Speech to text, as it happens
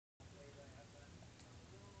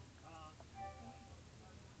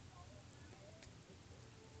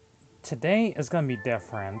Today is gonna be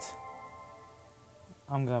different.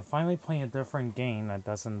 I'm gonna finally play a different game that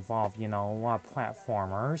doesn't involve, a lot of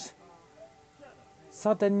platformers.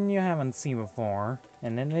 Something you haven't seen before,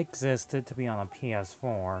 and it existed to be on a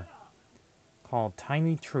PS4. Called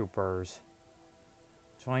Tiny Troopers.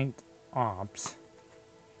 Joint Ops.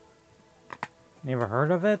 Never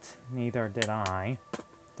heard of it? Neither did I.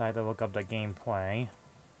 I had to look up the gameplay.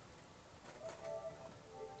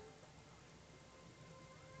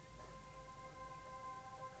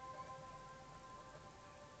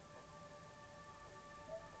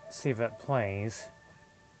 See if it plays.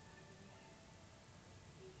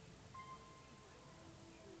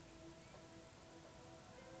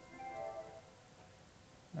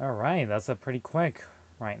 Alright, that's a pretty quick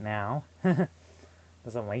right now.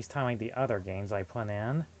 Doesn't waste time like the other games I put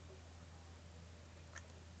in.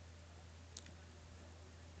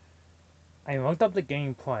 I looked up the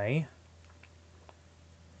gameplay.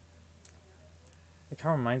 It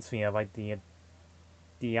kind of reminds me of like the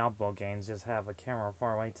Diablo games, just have a camera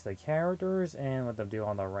far away to the characters and let them do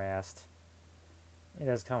all the rest. It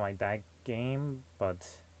is kind of like that game, but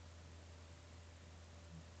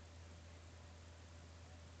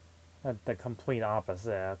the complete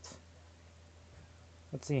opposite.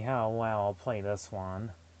 Let's see how well I'll play this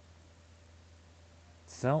one.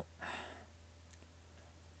 So,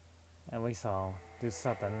 at least I'll do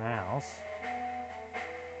something else.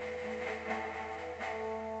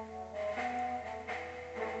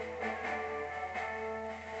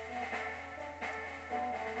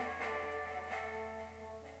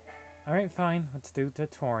 Alright, fine. Let's do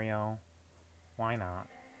tutorial. Why not?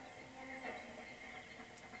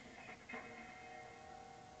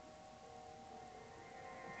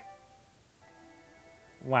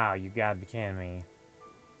 Wow, you gotta be kidding me.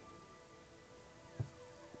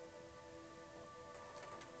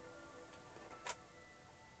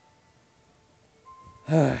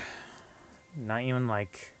 Not even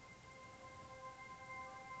like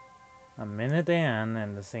a minute in,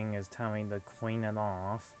 and the thing is telling me to clean it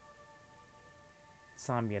off.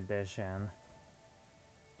 Zombie edition.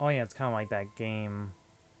 Oh yeah, it's kind of like that game.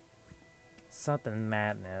 Something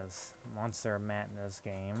Madness. Monster Madness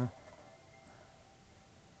game.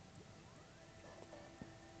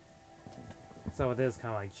 So it is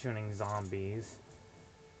kind of like shooting zombies.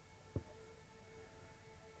 The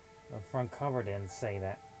front cover didn't say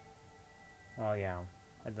that. Oh yeah,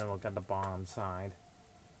 I didn't look at the bottom side.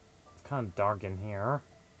 It's kind of dark in here.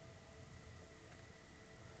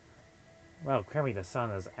 Well, clearly the sun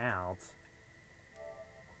is out.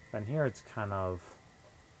 But here it's kind of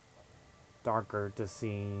darker to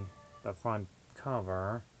see the front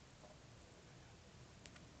cover.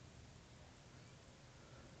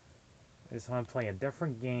 I just want to play a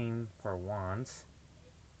different game for once.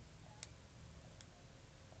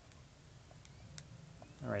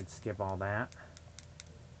 Alright, skip all that.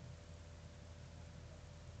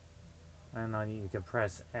 I know you can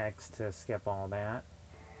press X to skip all that.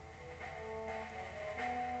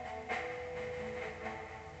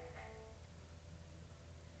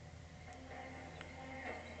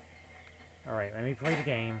 Alright, let me play the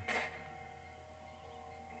game.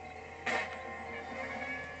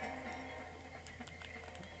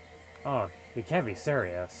 Oh, you can't be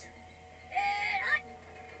serious.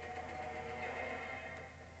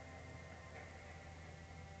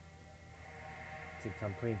 To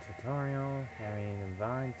complete tutorial, having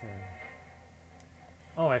invite to...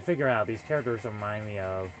 Oh, I figure out these characters remind me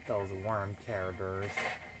of those worm characters.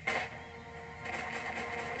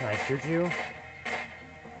 Can I shoot you?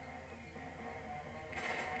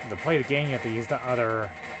 To play the game, you have to use the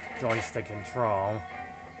other joystick control.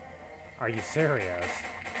 Are you serious?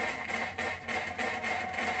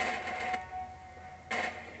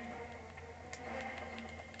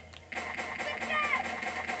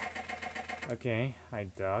 Okay, I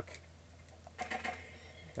duck.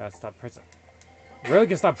 Gotta stop pressing... Really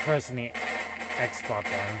gotta stop pressing the X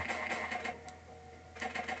button.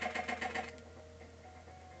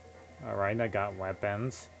 Alright, I got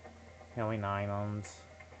weapons. Healing items.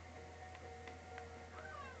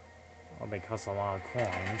 Oh, they cost a lot of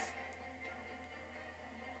coins.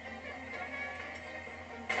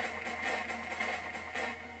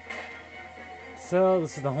 So,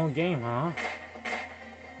 this is the whole game, huh?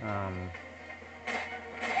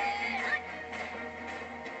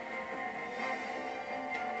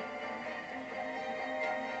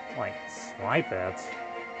 Like, swipe it.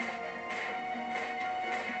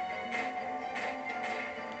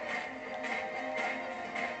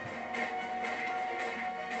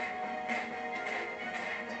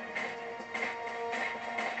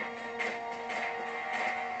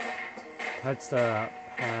 Touch the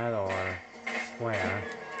pad or square.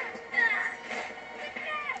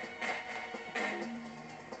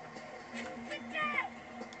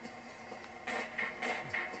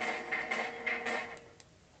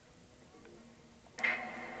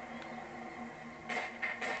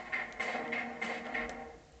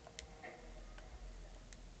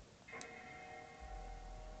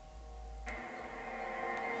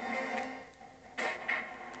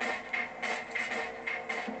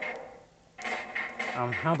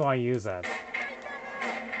 How do I use it?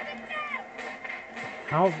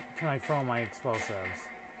 How can I throw my explosives?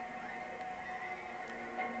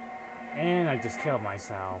 And I just killed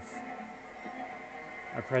myself.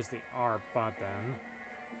 I pressed the R button.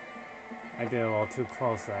 I did a little too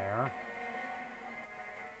close there.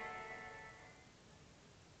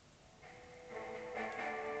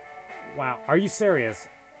 Wow, are you serious?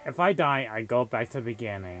 If I die, I go back to the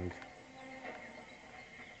beginning.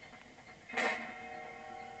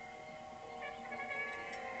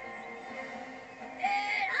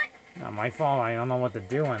 Not my fault, I don't know what to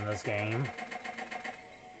do in this game.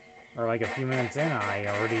 Or like a few minutes in, I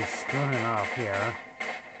already screwing up here.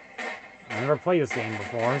 I never played this game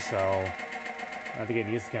before, so I have to get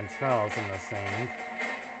used to controls in this thing.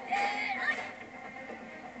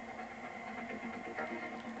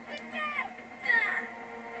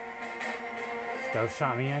 Still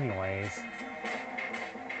shot me anyways.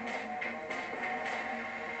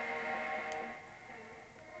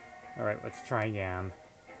 Alright, let's try again.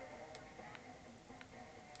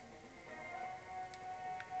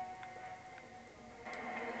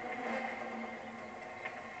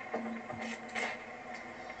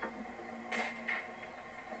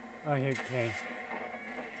 Okay.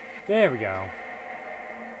 There we go.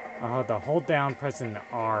 I'll have to hold down pressing the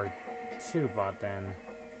R2 button.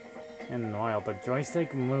 And while the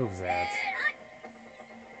joystick moves it.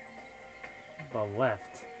 The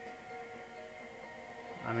left.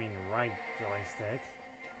 I mean right joystick.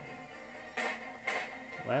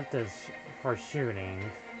 Left is for shooting.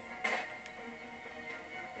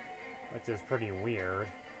 Which is pretty weird.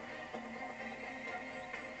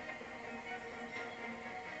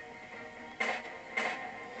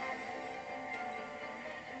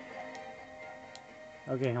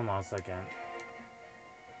 Okay, hold on a second.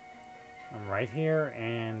 I'm right here,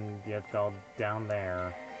 and you have to go down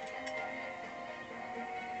there.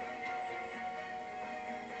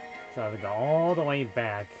 So I have to go all the way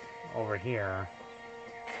back over here.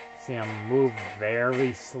 See, I'm moved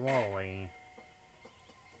very slowly.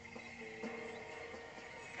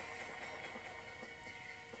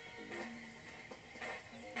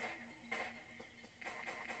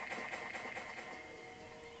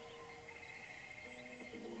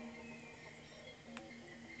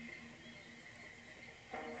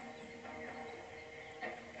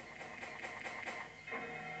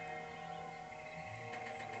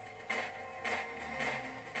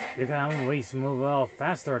 You can at least move a little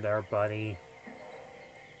faster there, buddy.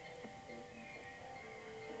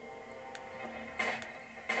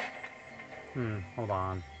 Hold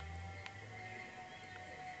on.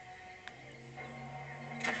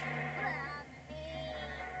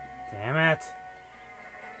 Damn it!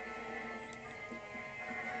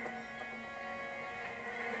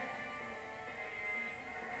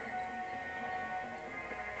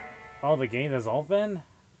 Oh, the gate is open?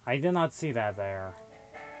 I did not see that there.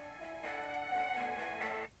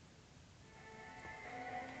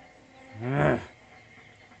 Ugh.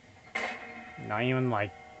 Not even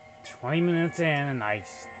like 20 minutes in and I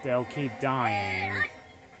still keep dying.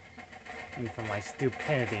 And from my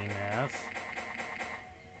stupidity-ness.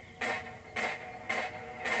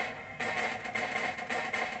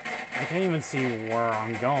 I can't even see where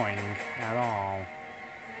I'm going at all.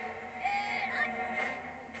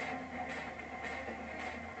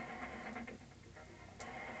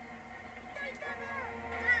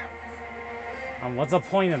 What's the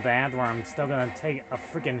point of that where I'm still gonna take a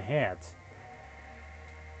freaking hit?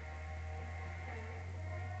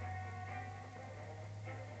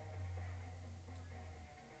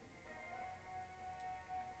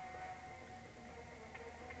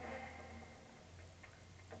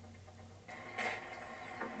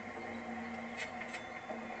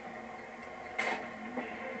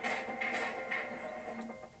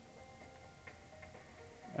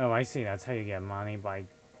 Oh, I see. That's how you get money, by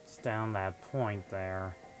down that point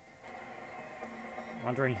there.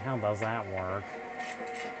 Wondering how does that work?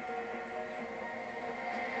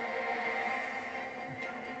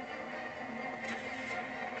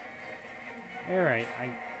 Alright,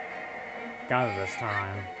 I got it this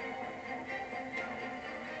time.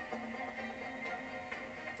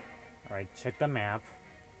 Alright, check the map.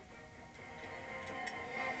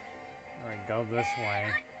 Alright, go this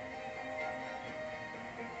way.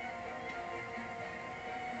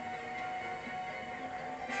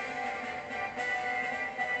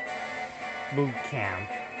 Boot camp.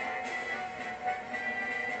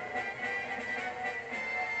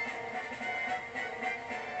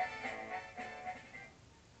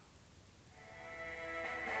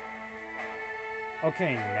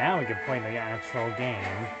 Okay, now we can play the actual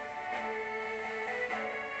game.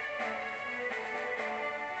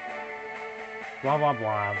 Blah blah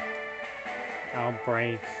blah.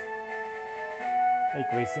 Outbreak. I think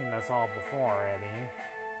we've seen this all before already.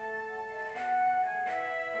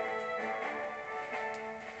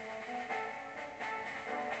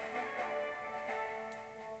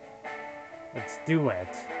 Let's do it.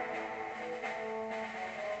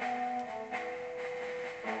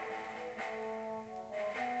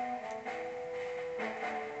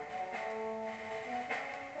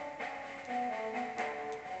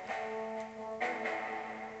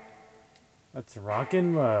 Let's rock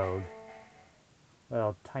and load.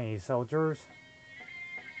 Little tiny soldiers.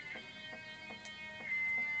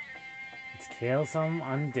 Let's kill some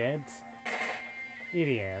undead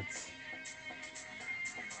idiots.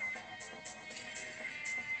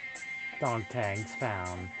 Dog tags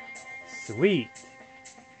found. Sweet!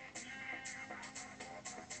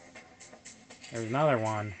 There's another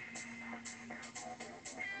one.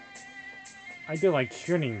 I do like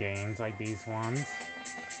shooting games like these ones.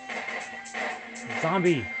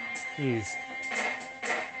 Zombie! Please.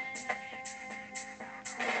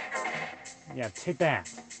 Yeah, take that.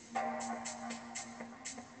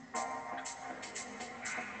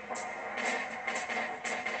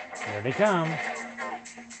 Here they come.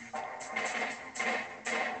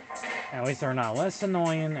 At least they're not less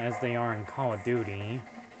annoying as they are in Call of Duty,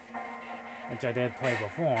 which I did play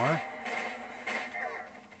before.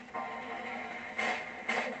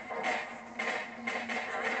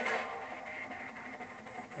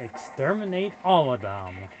 Exterminate all of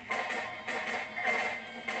them.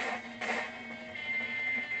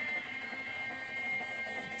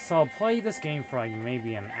 So I'll play this game for like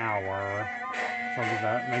maybe an hour. Something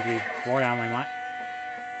that make me bored out of my mind.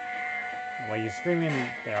 While you're screaming,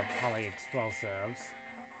 they're probably explosives.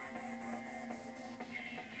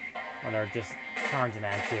 Or they're just charging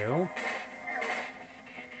at you.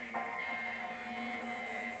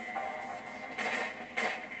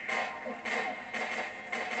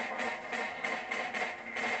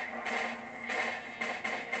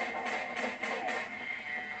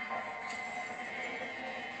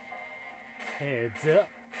 Heads up.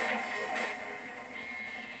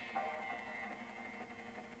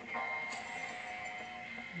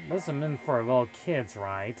 This is meant for little kids,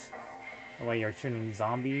 right? The way you're shooting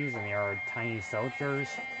zombies and your tiny soldiers.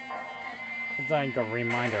 It's like a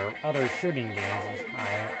reminder of other shooting games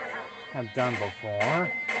I have done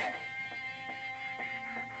before.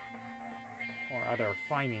 Or other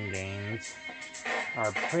fighting games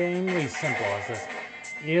are plainly simple as this.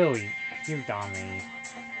 Ew, he puked on me.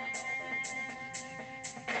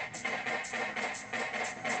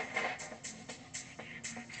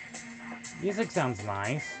 Music sounds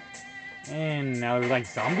nice. And now they're like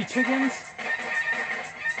zombie chickens?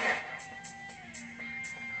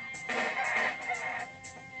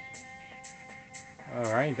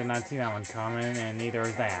 Alright, did not see that one coming, and neither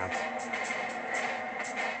is that.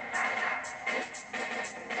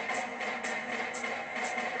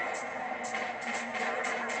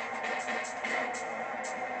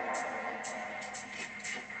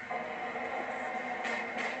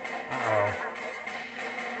 Uh-oh.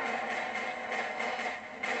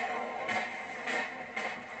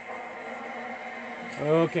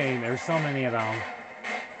 Okay, there's so many of them.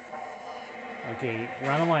 Okay,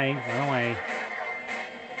 run away, run away.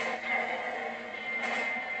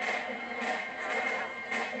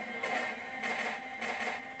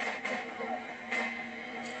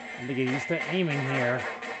 I think get used to aiming here.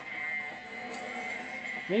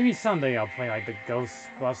 Maybe someday I'll play like the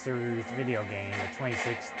Ghostbusters video game, the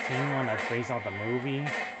 2016 one that's based off the movie.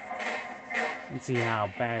 And see how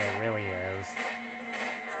bad it really is.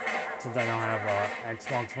 Since I don't have a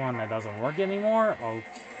Xbox One that doesn't work anymore, I'll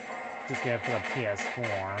just get it for the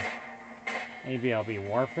PS4. Maybe it'll be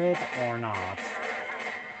worth it or not.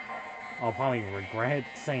 I'll probably regret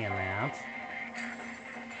saying that.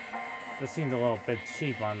 This seems a little bit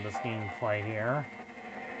cheap on this gameplay here.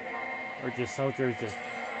 Or just soldiers just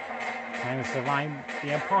trying to survive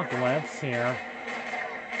the apocalypse here.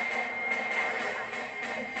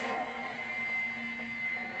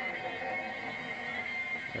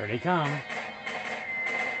 Here they come.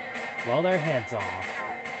 Blow their heads off.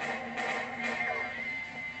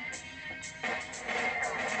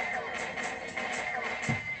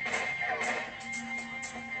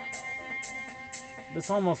 This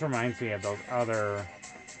almost reminds me of those other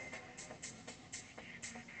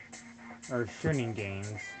shooting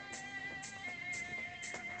games.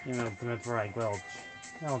 You know, it's like little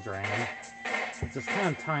children. It's just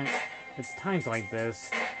kind of time. It's times like this.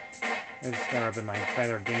 There have been like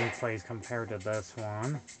better gameplays compared to this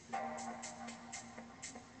one.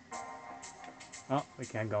 Oh, we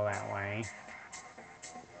can't go that way.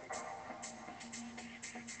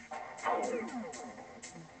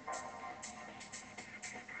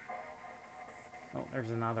 Oh,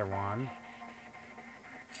 there's another one.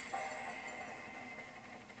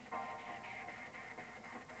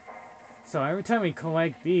 So every time we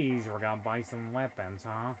collect these, we're gonna buy some weapons,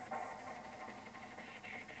 huh?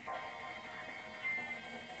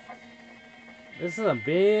 This is a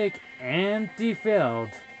big empty field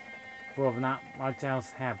full of not much else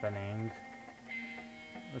happening.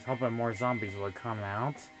 I was hoping more zombies would come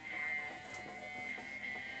out.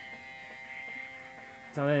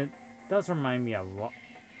 So it does remind me a lot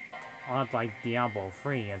like Diablo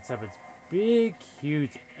 3, except it's big,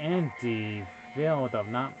 huge, empty field of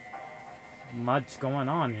not much going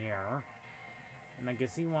on here. And I can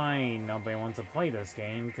see why nobody wants to play this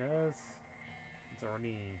game, because it's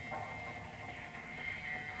already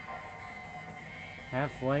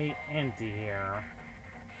halfway empty here.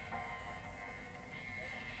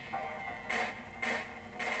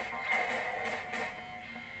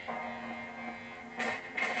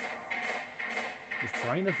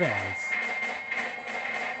 Destroying the fence.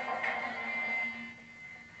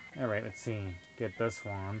 Alright, let's see. Get this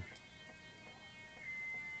one.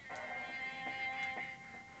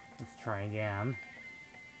 Let's try again.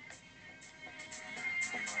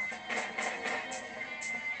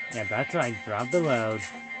 Yeah, that's right. Drop the load.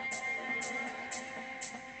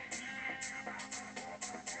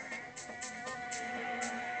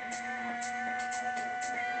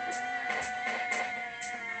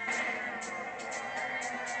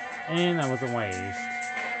 And that was a waste.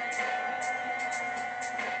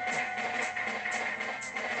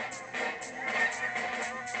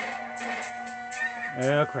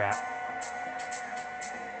 Oh, crap.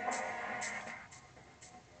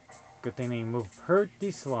 Good thing they move pretty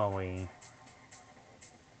slowly.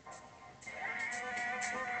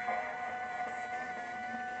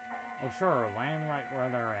 Oh, sure. Land right where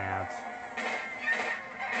they're at.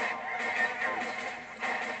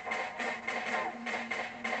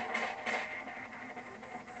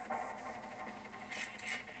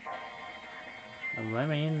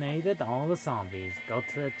 Eliminated all the zombies. Go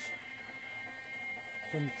to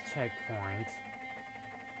the checkpoint.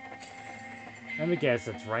 Let me guess,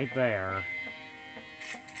 it's right there.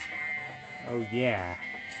 Oh yeah.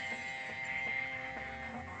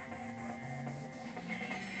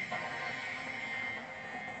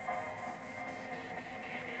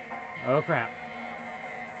 Oh crap.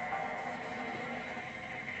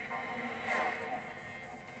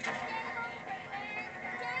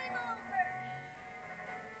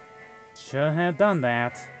 Should have done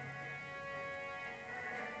that.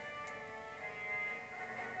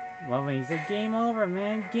 Well, he said, game over,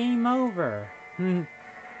 man. Game over. Not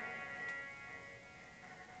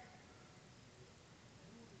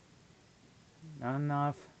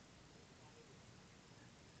enough.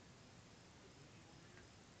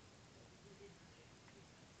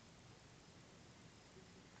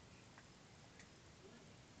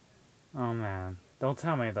 Oh, man. Don't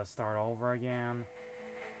tell me to start over again.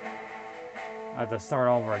 I have to start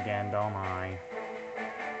over again, don't I?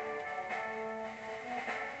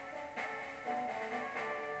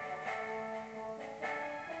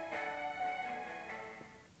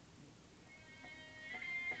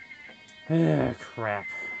 Ugh, crap.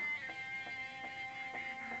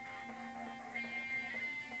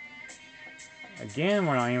 Again,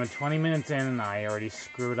 we're not even 20 minutes in and I already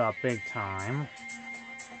screwed up big time.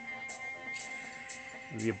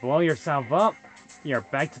 If you blow yourself up, you're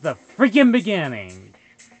back to the freaking beginning.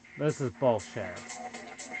 This is bullshit.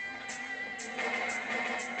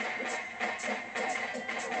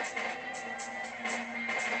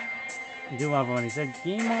 I do love when he said,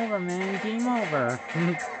 game over, man, game over.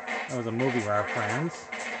 That was a movie reference.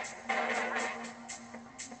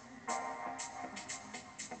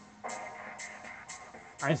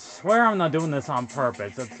 I swear I'm not doing this on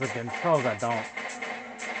purpose. It's the controls that don't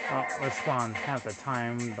respond half the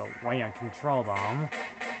time the way I control them.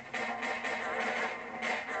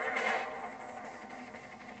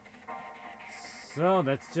 So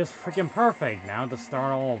that's just freaking perfect now to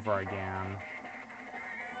start all over again.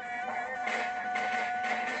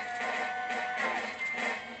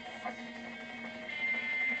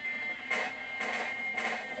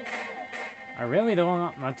 I really don't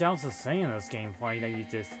want much else to say in this gameplay that you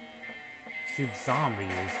just shoot zombies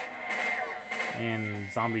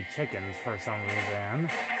and zombie chickens for some reason.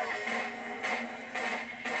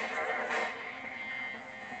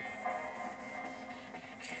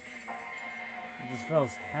 It just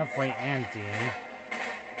feels halfway empty.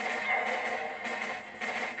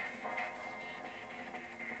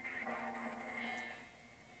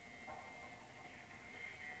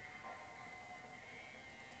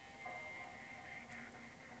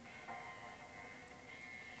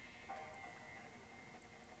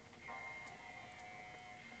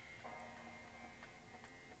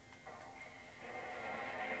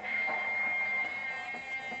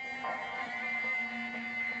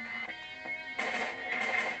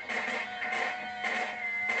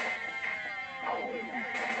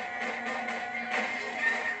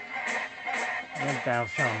 And that'll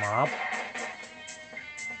shut them up.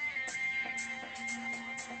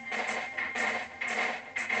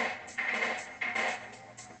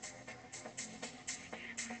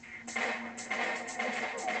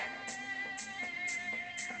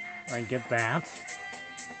 I get that.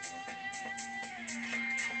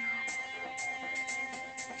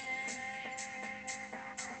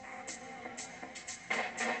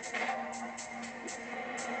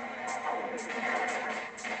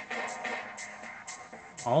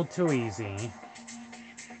 All too easy.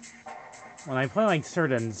 When I play like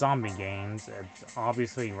certain zombie games, it's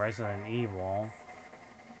obviously Resident Evil.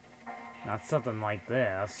 Not something like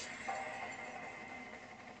this.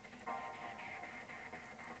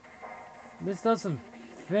 This doesn't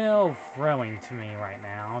feel thrilling to me right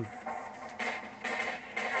now.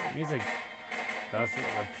 The music does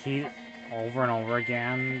repeat over and over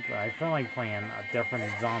again, but I feel like playing a different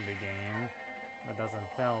zombie game that doesn't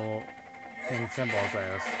feel as simple as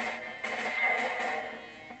this.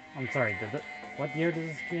 I'm sorry, what year did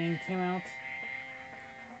this game came out?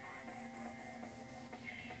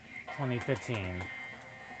 2015.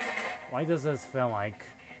 Why does this feel like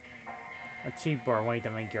a cheaper way to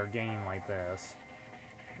make your game like this?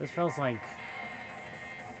 This feels like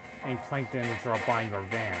a Plankton's Buying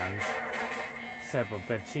Revenge, except a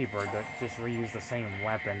bit cheaper to just reuse the same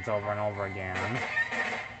weapons over and over again.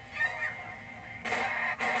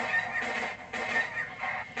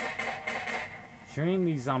 Shooting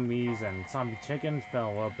these zombies and zombie chickens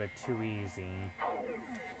felt a little bit too easy.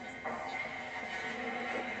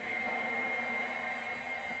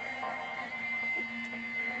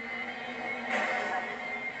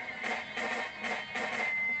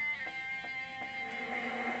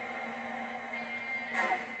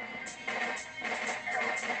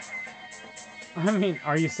 I mean,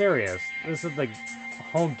 are you serious? This is the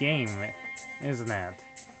whole game, isn't it?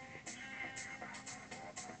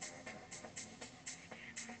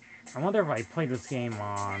 I wonder if I play this game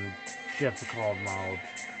on difficult mode.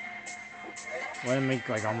 Would it make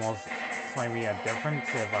like almost slightly a difference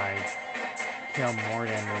if I kill more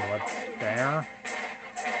than what's there?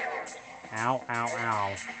 Ow, ow,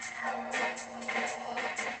 ow.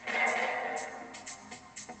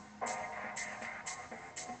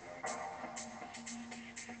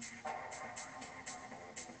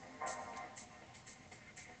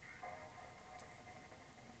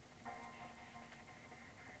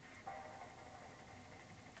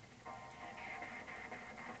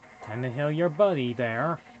 Time to heal your buddy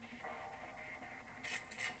there.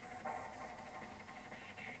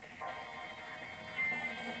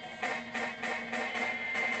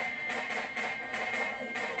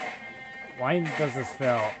 Why does this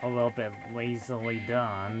feel a little bit lazily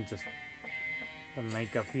done, just to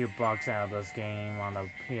make a few bucks out of this game on the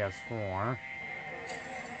PS4?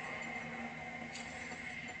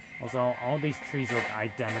 Also, all these trees look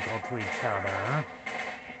identical to each other.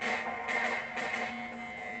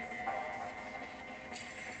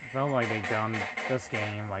 Felt like they've done this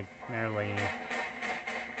game like nearly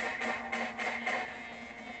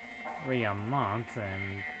a month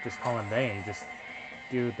and just call it a day. Just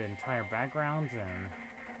do the entire backgrounds and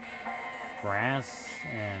grass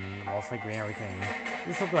and most likely everything.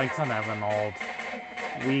 This looks like something out of an old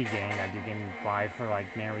Wii game that you can buy for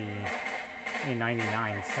like nearly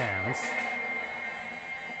 99 cents.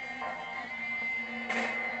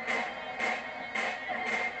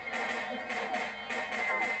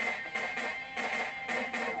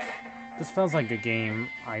 This feels like a game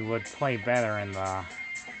I would play better in the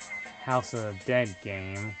House of the Dead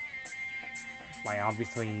game. By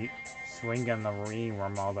obviously swinging the Wii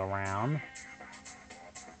remote around.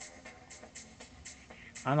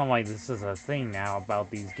 I don't know why this is a thing now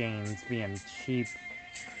about these games being cheap,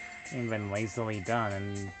 even lazily done,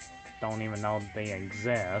 and don't even know they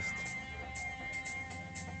exist.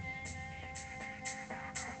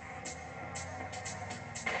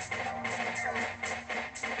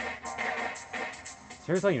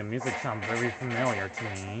 Seriously, the music sounds very familiar to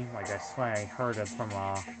me. Like, I swear I heard it from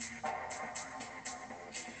a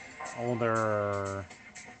older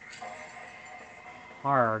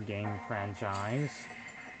horror game franchise.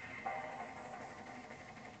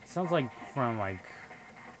 Sounds like from, like,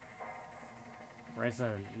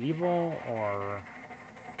 Resident Evil or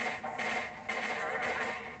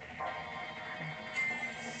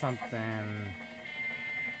something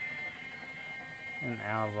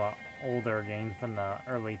out of an older game from the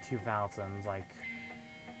early 2000s, like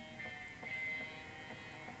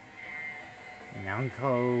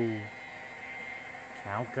Namco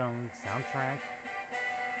Capcom soundtrack.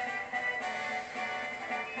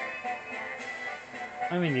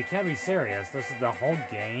 I mean, you can't be serious. This is the whole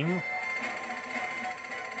game.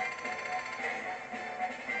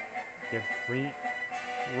 Get free?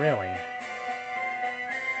 Really?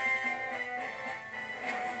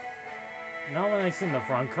 Now when I see the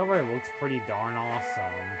front cover, it looks pretty darn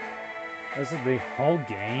awesome. This is the whole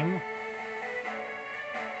game?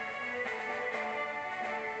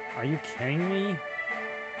 Are you kidding me?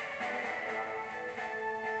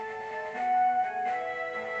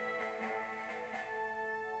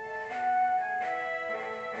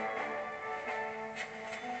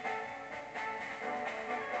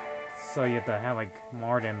 So you have to have like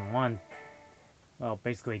more than one, well,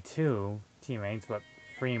 basically two teammates, but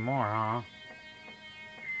three more, huh?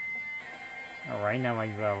 Alright, now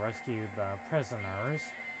like rescue the prisoners.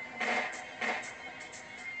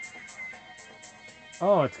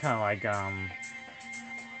 Oh, it's kind of like,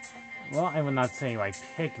 well, I would not say like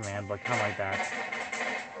Pikmin, but kind of like that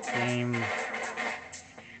game.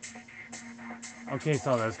 Okay,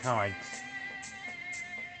 so there's kind of like,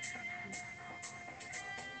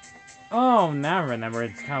 oh, now I remember,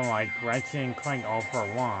 it's kind of like Ratchet and Clank All for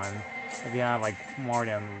One. If you have like more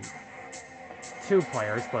than two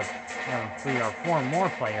players, but having 3 or 4 more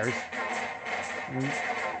players,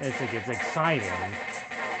 it gets exciting.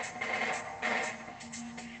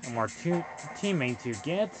 The more teammates you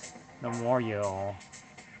get, the more you'll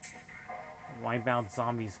wipe out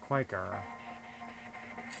zombies quicker.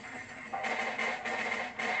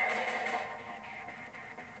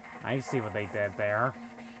 I see what they did there.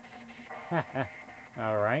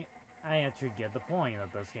 Alright, I actually get the point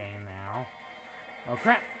of this game now. Oh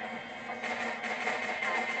crap!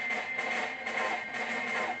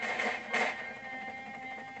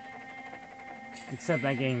 Except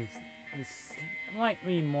that game is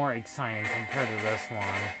slightly more exciting compared to this one.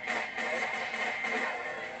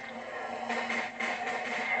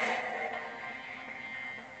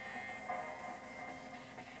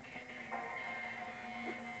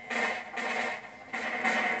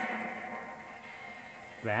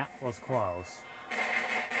 That was close.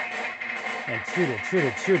 And shoot it, shoot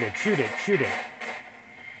it, shoot it, shoot it, shoot it.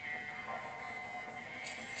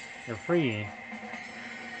 You're free.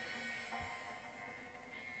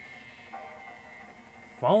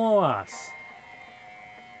 Follow us.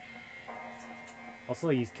 Also,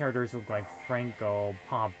 these characters look like Franco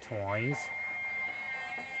Pop toys.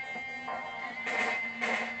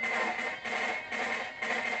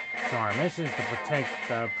 So our mission is to protect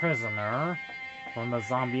the prisoner from the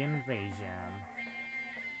zombie invasion.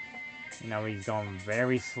 You know, he's going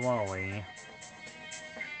very slowly.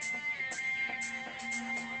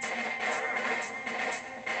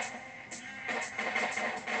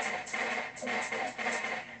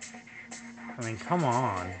 I mean, come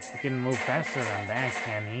on. He can move faster than that,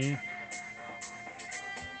 can he?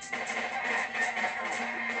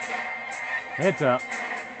 Heads up.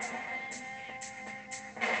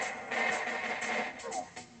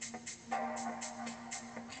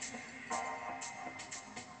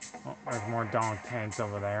 Oh, there's more dog tanks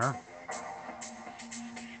over there.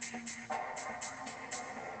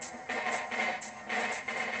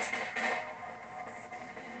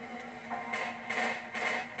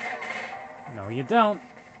 No, you don't.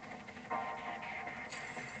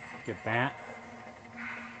 Get that.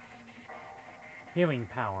 Healing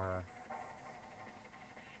power.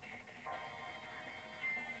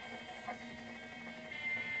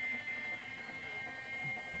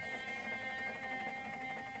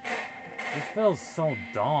 This feels so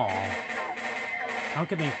dull. How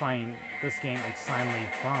can they find this game excitingly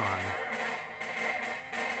fun?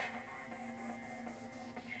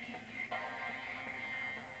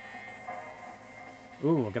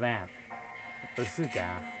 Ooh, look at that.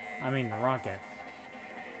 Bazooka. I mean, rocket.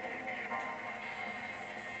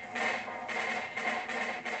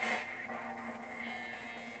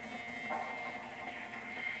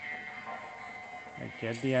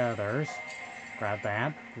 Get the others. Grab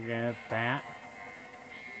that. Get that.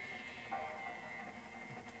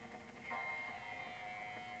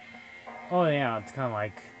 Oh yeah, it's kind of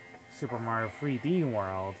like Super Mario 3D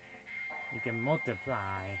World. You can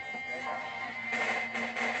multiply.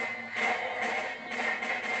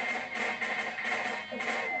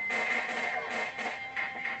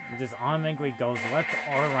 It just automatically goes left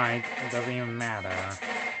or right. It doesn't even matter.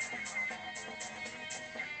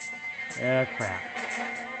 Crap.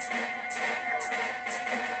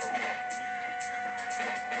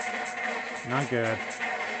 Not good.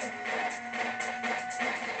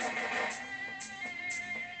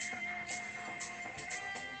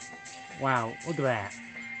 Wow, look at that.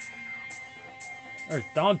 There's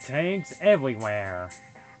dog tags everywhere.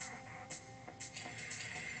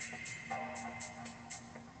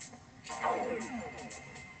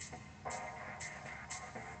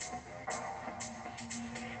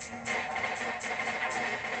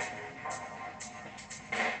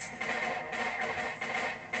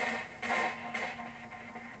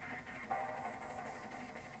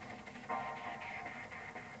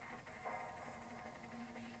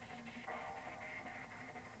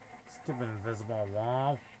 Stupid invisible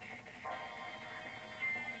wall.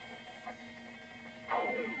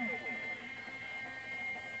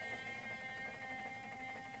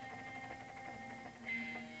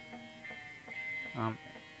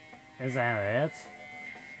 Is that it?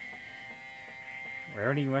 We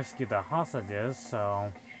already rescued the hostages,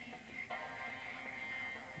 so...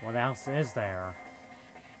 what else is there?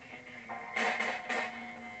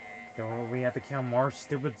 Do we have to kill more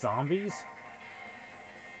stupid zombies?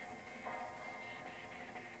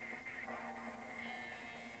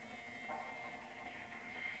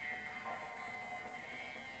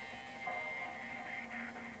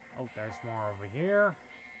 Oh, there's more over here.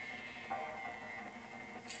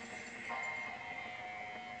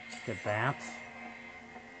 Get that.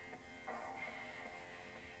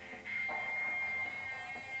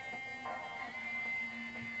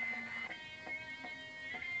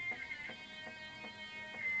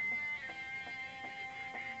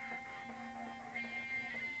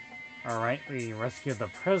 Alright, we rescued the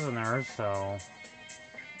prisoners, so...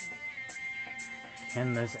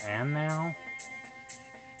 can this end now?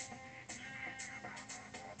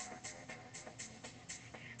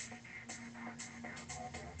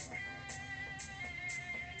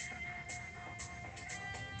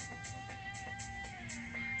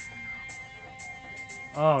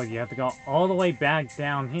 Oh, you have to go all the way back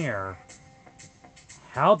down here.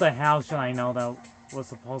 How the hell should I know that was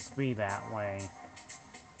supposed to be that way?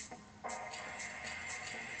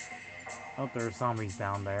 Oh, there's zombies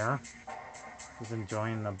down there. Just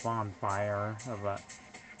enjoying the bonfire of a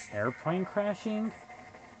airplane crashing?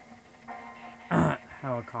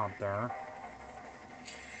 Helicopter.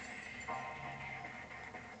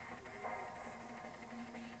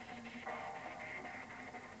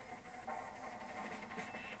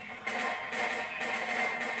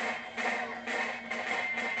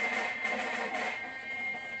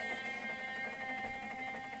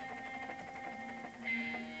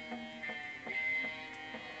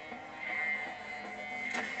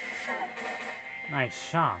 Nice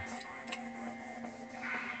shot.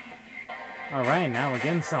 Alright, now we're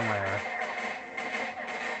getting somewhere.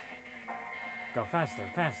 Go faster,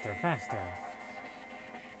 faster, faster.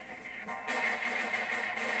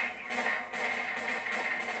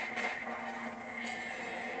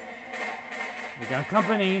 We got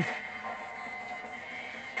company.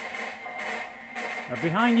 They're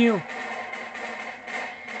behind you.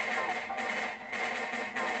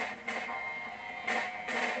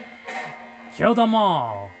 Kill them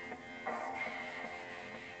all.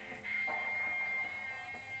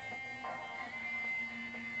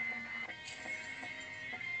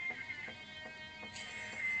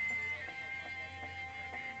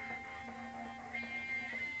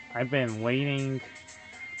 I've been waiting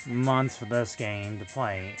months for this game to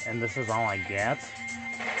play, and this is all I get.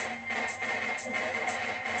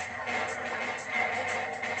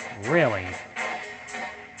 Really?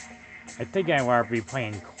 I think I'd rather be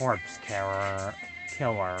playing Corpse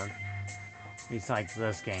Killer besides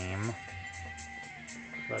this game.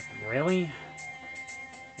 But really?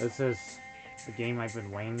 This is the game I've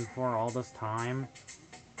been waiting for all this time?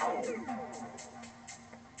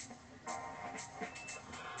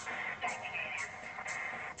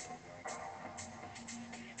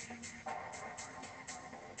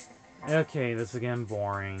 Okay, this is getting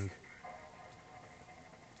boring.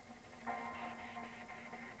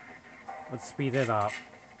 Let's speed it up.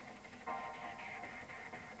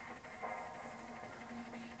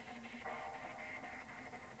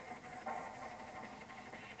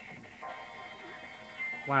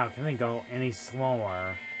 Wow, can they go any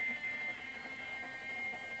slower?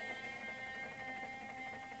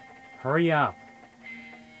 Hurry up.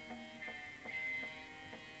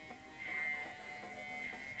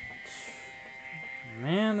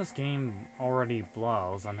 Man, this game already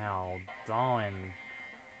blows on how dull and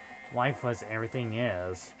lifeless everything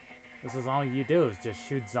is. This is all you do is just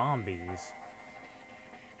shoot zombies.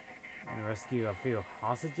 And rescue a few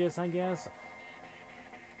hostages, I guess?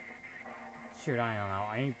 Shoot, I don't know.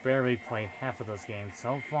 I barely played half of this game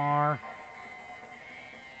so far.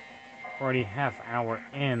 Already half hour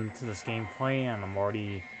into this gameplay and I'm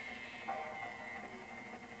already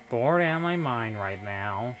bored out of my mind right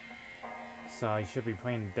now. So I should be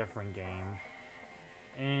playing a different game.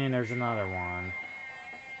 And there's another one.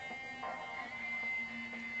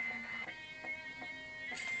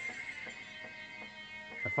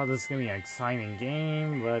 I thought this was gonna be an exciting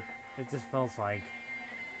game, but it just feels like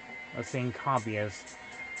the same copy as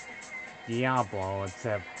Diablo,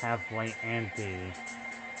 except halfway empty.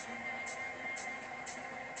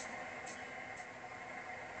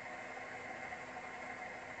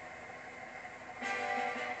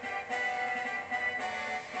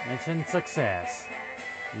 Mission success.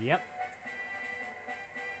 Yep.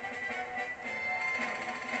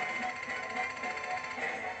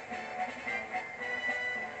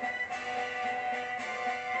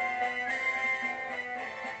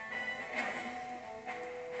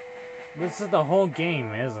 This is the whole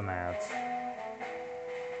game, isn't it?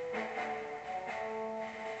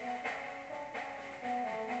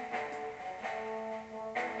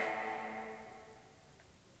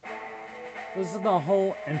 This is the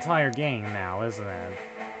whole entire game now, isn't it?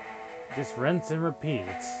 Just rinse and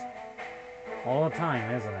repeats. All the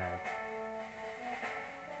time, isn't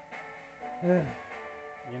it?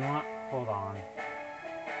 You know what? Hold on.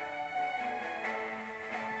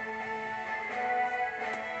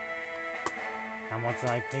 How much did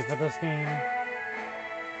I pay for this game?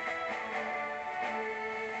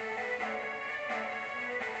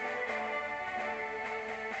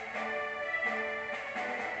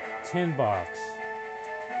 $10.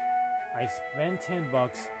 I spent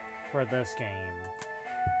 $10 for this game.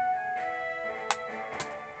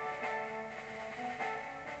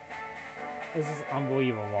 This is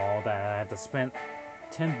unbelievable that I had to spend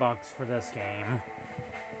 $10 for this game.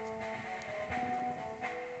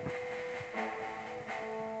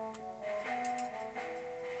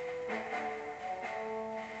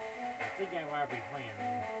 I think I'd rather be playing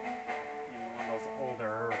one of those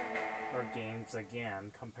older games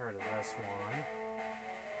again compared to this one.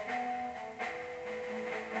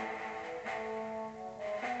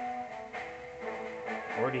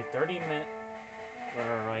 Already 30 minutes,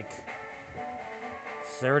 or like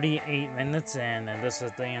 38 minutes in, and this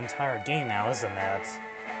is the entire game now, isn't it?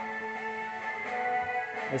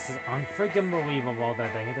 This is unfreaking believable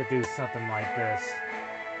that they had to do something like this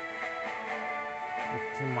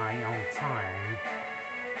to my own time.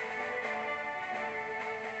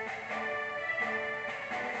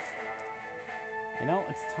 You know,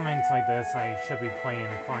 it's times like this I should be playing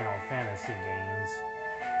Final Fantasy games.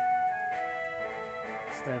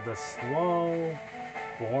 Instead of the slow,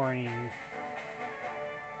 boring,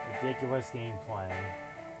 ridiculous gameplay.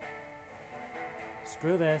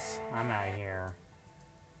 Screw this, I'm out of here.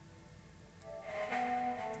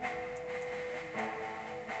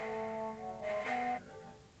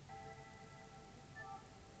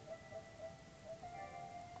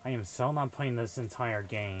 I am so not playing this entire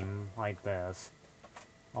game like this.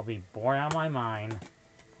 I'll be bored out of my mind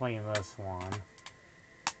playing this one.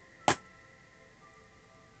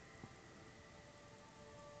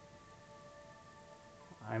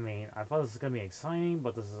 I mean, I thought this was going to be exciting,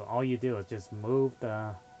 but this is all you do is just move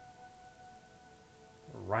the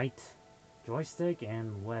right joystick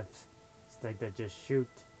and left stick to just shoot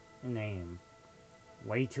and aim.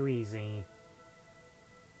 Way too easy.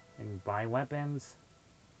 And buy weapons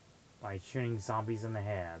by shooting zombies in the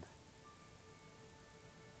head.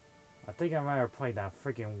 I think I'd rather play that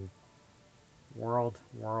freaking World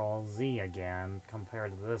War Z again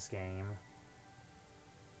compared to this game.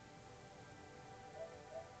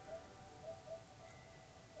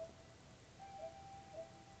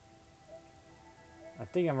 I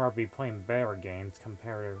think I'm going to be playing better games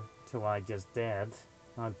compared to what I just did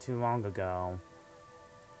not too long ago.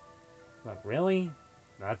 But really?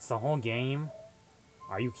 That's the whole game?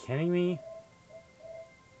 Are you kidding me?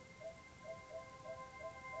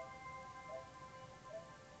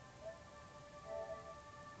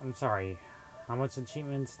 I'm sorry, how much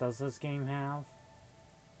achievements does this game have?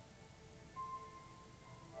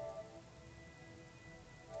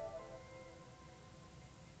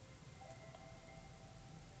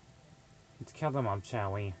 Let's count them up,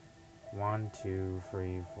 shall we? 1, 2,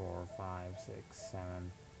 3, 4, 5, 6,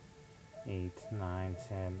 7, 8, 9,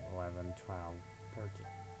 10, 11, 12, 13.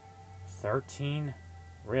 13?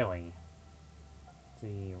 Really?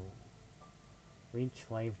 The reach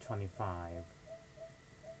wave 25.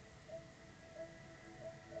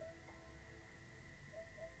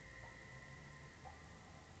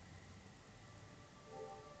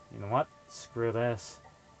 You know what? Screw this.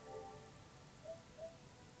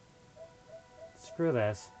 Screw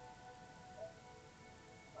this.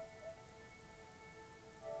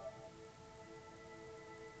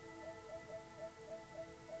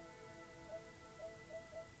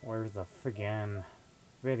 Where's the friggin'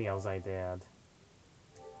 videos I did?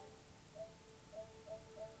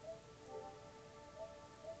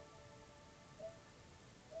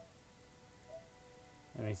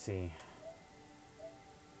 Let me see.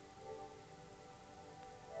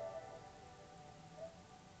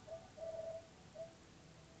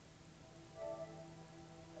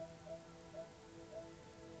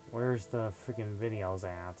 Where's the freaking videos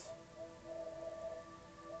at?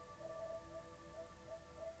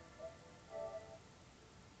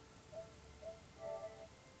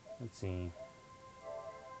 Let's see.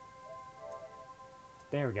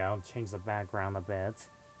 There we go. Change the background a bit.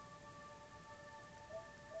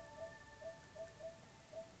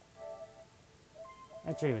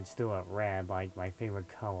 Actually, let's do it red, like my favorite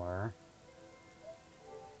color.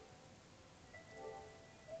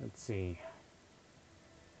 Let's see.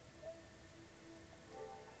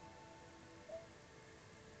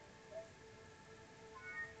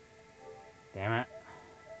 Damn it.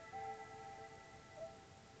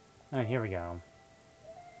 Oh, here we go.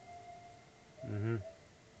 Mm-hmm.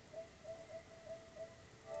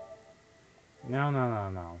 No, no, no,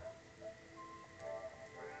 no.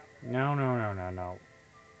 No, no, no, no, no.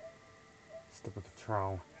 Stupid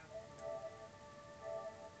control.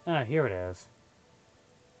 Ah, here it is.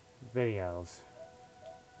 Videos.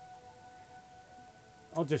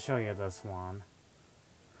 I'll just show you this one.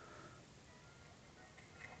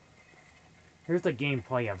 Here's the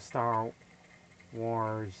gameplay of Star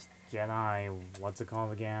Wars Jedi. What's it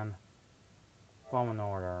called again? Fallen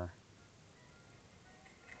Order.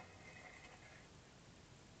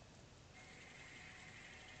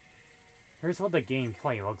 Here's what the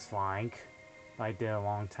gameplay looks like. I did a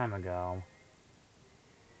long time ago.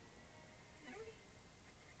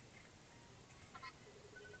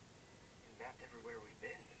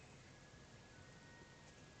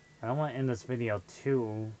 I don't want to end this video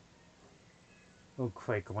too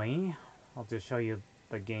quickly. I'll just show you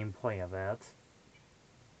the gameplay of it.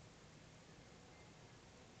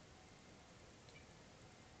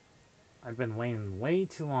 I've been waiting way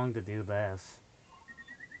too long to do this.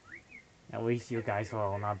 At least you guys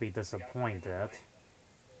will not be disappointed.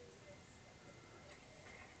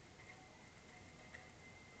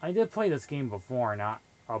 I did play this game before, not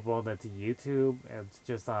upload it to YouTube. It's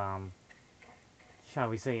just, shall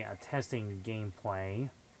we say, a testing gameplay.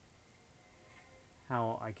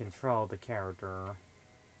 How I control the character.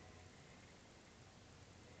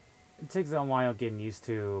 It takes a while getting used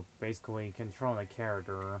to basically controlling the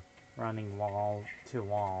character, running wall to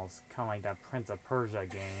walls, kind of like that Prince of Persia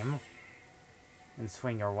game, and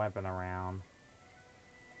swing your weapon around.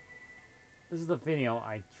 This is the video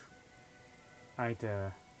I like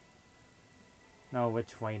to know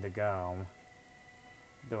which way to go.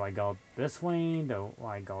 Do I go this way? Do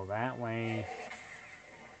I go that way?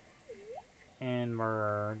 And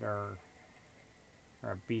murder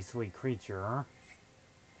a beastly creature.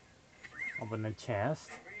 Open the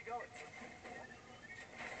chest.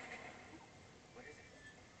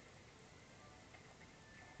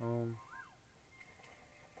 Oh,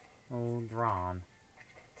 drawn.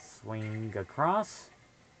 Swing across.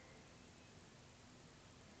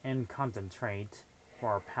 And concentrate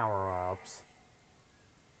for power-ups.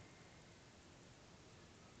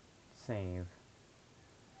 Save.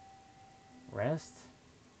 Rest.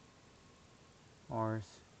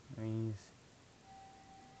 Horse. Wings.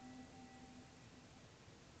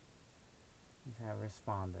 Have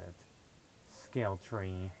responded. Skill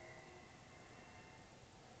tree.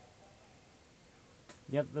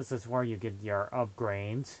 Yep, this is where you get your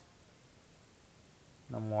upgrades.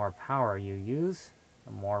 The more power you use,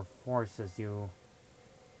 the more forces you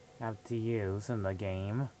have to use in the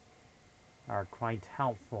game are quite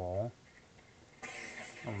helpful.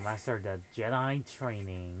 Unless they're the Jedi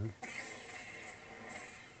training.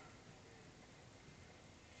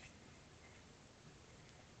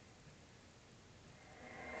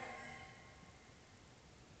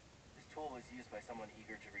 This tool was used by someone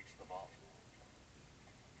eager to reach the vault.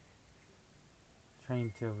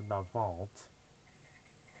 Train to the vault.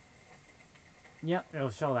 Yep,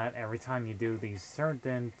 it'll show that every time you do these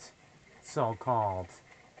certain so-called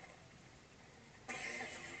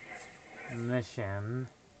missions.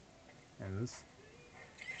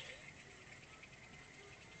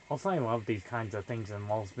 Also, I love these kinds of things in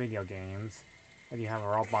most video games. If you have a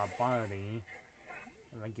robot body,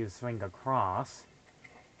 and make you swing across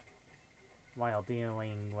while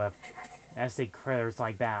dealing with nasty critters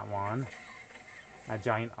like that one. A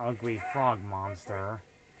giant ugly frog monster.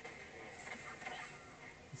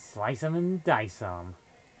 Slice him and dice him.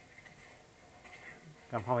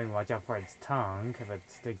 Gotta probably watch out for its tongue if it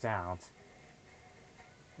sticks out.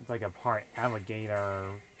 It's like a part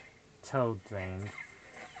alligator toad thing.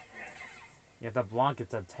 You have to block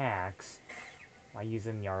its attacks by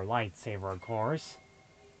using your lightsaber, of course.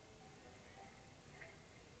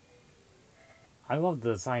 I love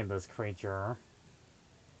the design of this creature.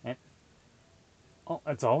 And oh,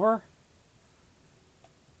 it's over?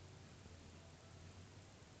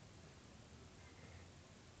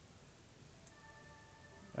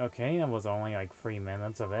 Okay, that was only like 3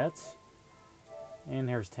 minutes of it. And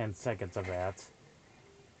here's 10 seconds of it.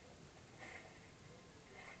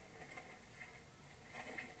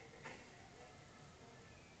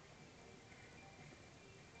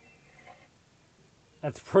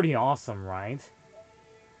 That's pretty awesome, right?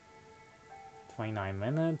 29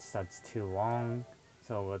 minutes, that's too long.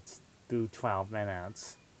 So let's do 12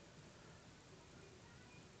 minutes.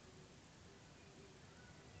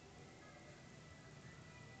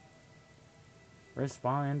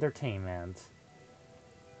 Respawn Entertainment.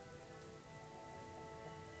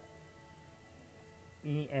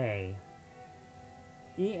 EA.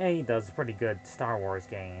 EA does pretty good Star Wars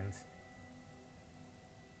games.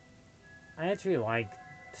 I actually like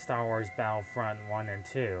Star Wars Battlefront 1 and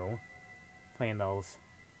 2. Playing those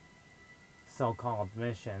so-called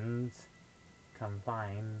missions.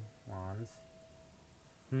 Combined ones.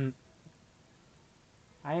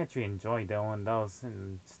 I actually enjoy doing those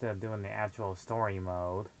instead of doing the actual story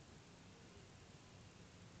mode.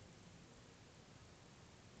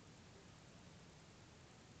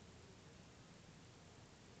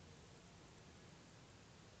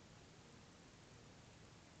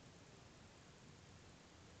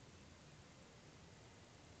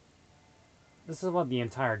 This is what the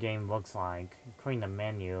entire game looks like, including the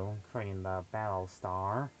menu, including the battle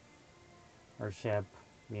star, or ship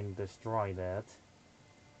being destroyed it.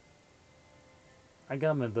 I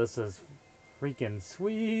gotta admit, this is freaking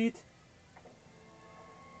sweet!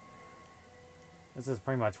 This is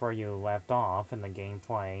pretty much where you left off in the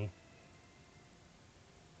gameplay.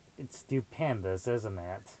 It's stupendous, isn't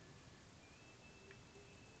it?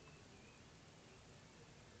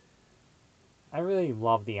 I really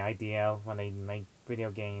love the idea when they make video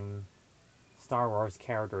game Star Wars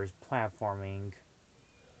characters platforming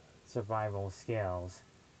survival skills.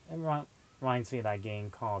 It reminds me of that game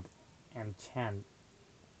called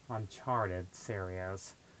Uncharted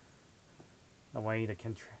series. The way the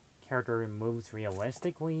character moves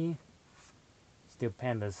realistically,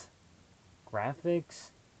 stupendous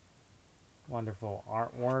graphics, wonderful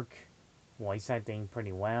artwork, voice acting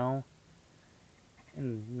pretty well,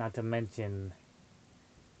 and not to mention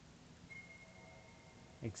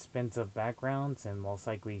expensive backgrounds and most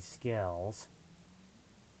likely skills.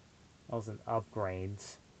 Those and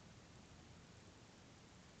upgrades.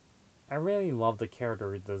 I really love the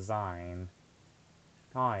character design.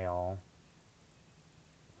 Kyle.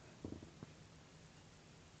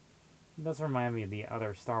 It does remind me of the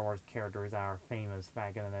other Star Wars characters that are famous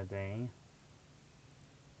back in the day.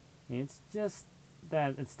 It's just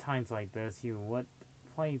that it's times like this you would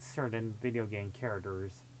play certain video game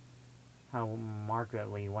characters, how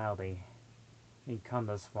markedly well they come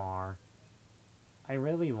this far. I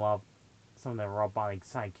really love some of the robotic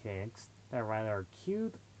sidekicks that are rather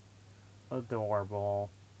cute, adorable,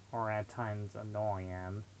 or at times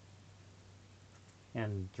annoying,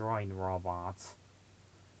 and droid robots.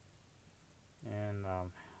 And,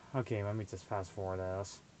 okay, let me just fast forward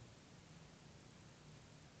this.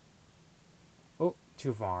 Oh,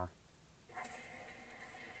 too far.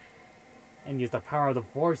 And use the power of the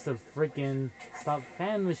Force to freaking stop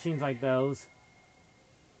fan machines like those.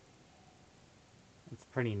 It's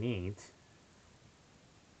pretty neat.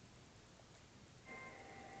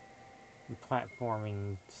 And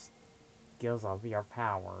platforming skills of your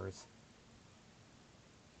powers.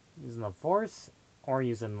 Using the Force or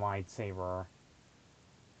using lightsaber.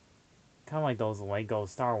 Kind of like those Lego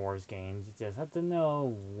Star Wars games. You just have to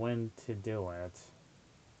know when to do it.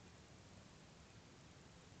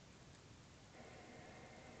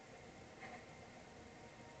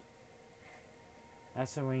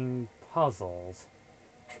 Answering puzzles.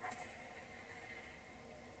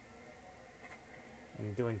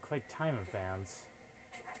 and doing quick time events.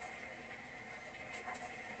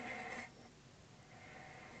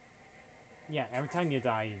 Yeah, every time you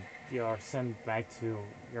die, you're sent back to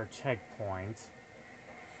your checkpoint.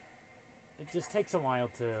 It just takes a while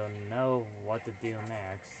to know what to do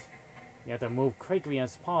next. You have to move quickly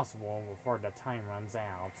as possible before the time runs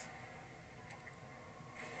out.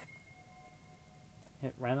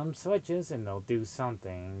 Hit random switches and they'll do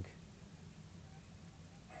something.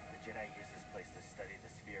 The Jedi use this place to study the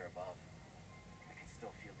sphere above. I can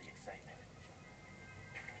still feel the excitement.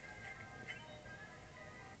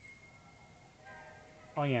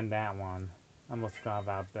 Oh yeah, and that one. I almost forgot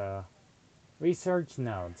about the research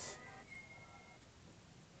notes.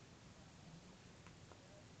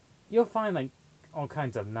 You'll find like all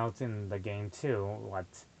kinds of notes in the game too, what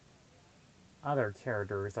other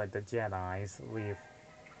characters like the Jedis leave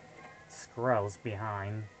scrolls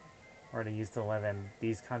behind, or they used to live in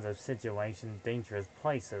these kinds of situations, dangerous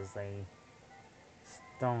places. They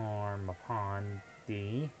storm upon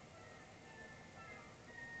thee.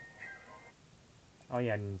 Oh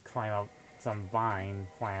yeah, and climb up some vine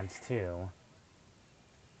plants too.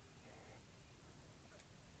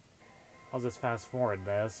 I'll just fast forward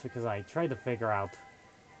this because I tried to figure out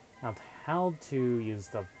how to use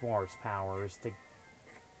the force powers to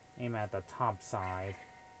aim at the top side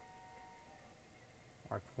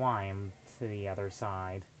or climb to the other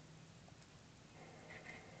side.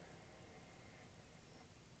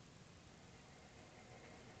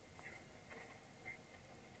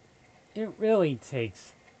 It really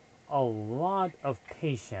takes a lot of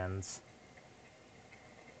patience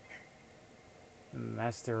to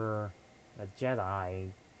master the Jedi,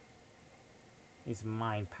 his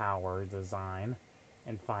mind power design,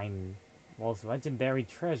 and find most legendary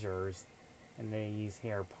treasures in these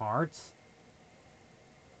here parts.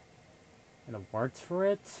 And it works for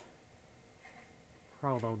it.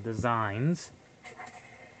 Proto designs.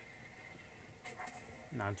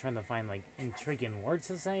 Now I'm trying to find like intriguing words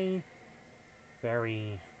to say.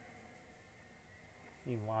 Very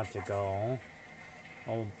illogical.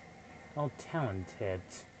 Old talented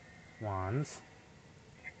ones.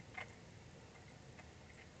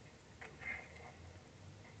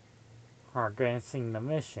 Progressing the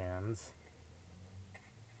missions.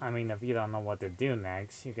 I mean, if you don't know what to do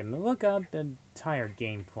next, you can look up the entire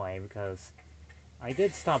gameplay because I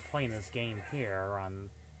did stop playing this game here on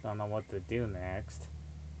don't know what to do next.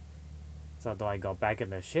 So do I go back in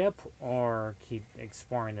the ship or keep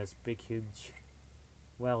exploring this big huge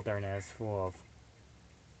wilderness full of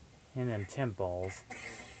hidden temples,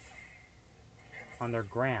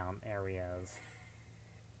 underground areas,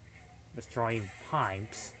 destroying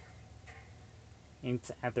pipes,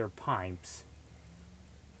 into other pipes.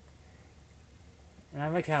 And I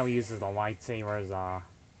like how he uses the lightsabers,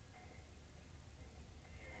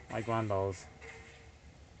 like one of those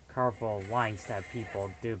colorful lights that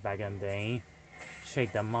people do back in the day.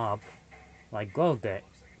 Shake them up, like glow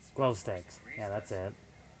sticks. Yeah, that's it.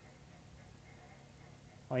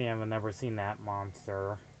 Oh yeah, I've never seen that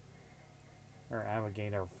monster. Or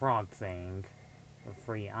alligator frog thing. With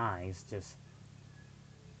 3 eyes, just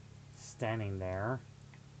standing there.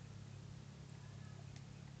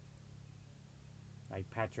 Like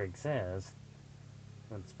Patrick says,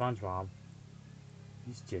 with SpongeBob.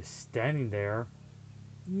 He's just standing there,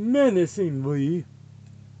 menacingly.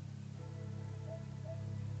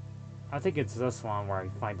 I think it's this one where I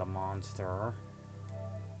find the monster.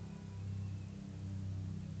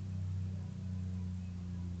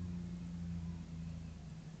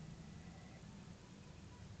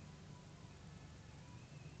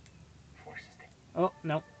 Oh,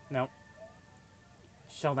 nope, nope.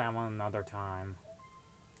 Show that one another time.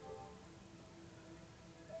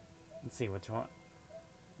 Let's see which one.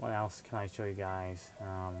 What else can I show you guys?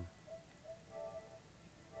 I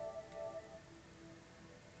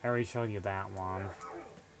already showed you that one.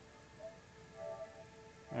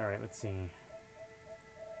 Alright, let's see.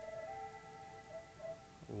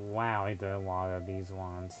 Wow, I did a lot of these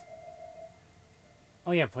ones.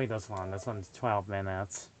 Oh yeah, play this one. This one's 12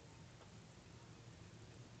 minutes.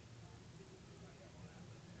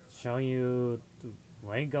 Show you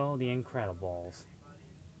Lego The Incredibles.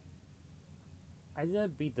 I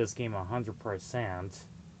did beat this game 100%.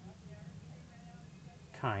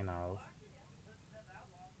 Kind of.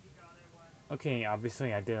 Okay,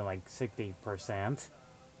 obviously I did like 60%.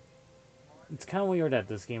 It's kind of weird that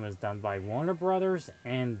this game is done by Warner Brothers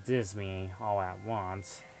and Disney all at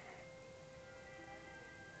once.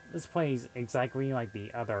 This plays exactly like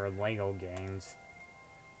the other Lego games.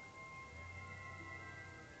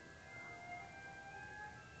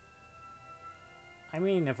 I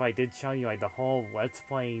mean, if I did show you like the whole Let's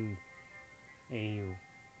Play a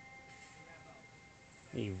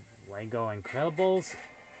a Lego Incredibles,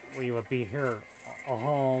 we would be here a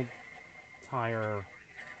whole entire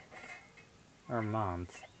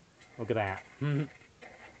month. Look at that.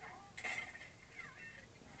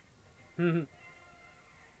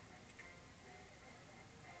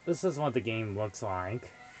 This is what the game looks like.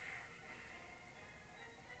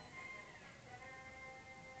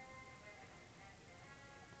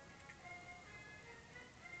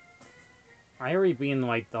 I already beat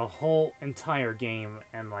like the whole entire game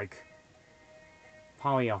in like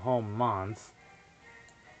probably a whole month.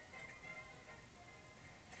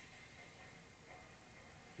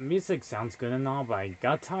 Music sounds good and all, but I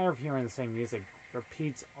got tired of hearing the same music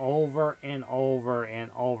repeats over and over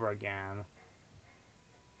and over again.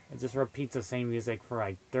 It just repeats the same music for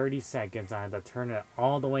like 30 seconds. I had to turn it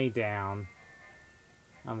all the way down.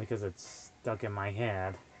 Because it's stuck in my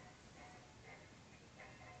head.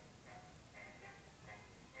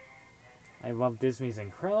 I love Disney's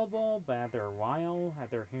Incredible, but after a while,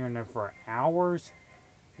 after hearing it for hours,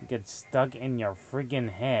 it gets stuck in your friggin'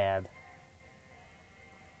 head.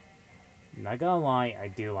 Not gonna lie, I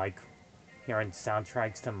do like hearing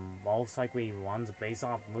soundtracks to most likely ones based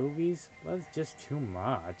off movies, but it's just too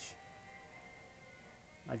much.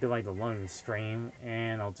 I do like the long stream,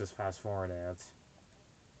 and I'll just fast forward it.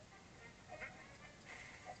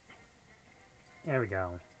 There we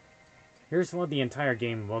go. Here's what the entire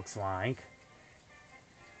game looks like.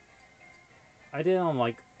 I did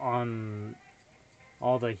on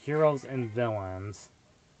all the heroes and villains.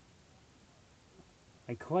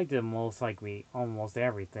 I collected most likely almost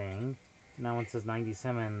everything. Now it says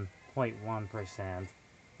 97.1%.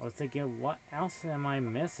 I was thinking, what else am I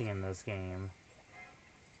missing in this game?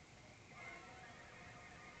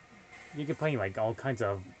 You can play like all kinds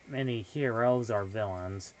of many heroes or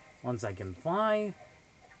villains. Ones that can fly,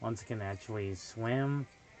 ones that can actually swim,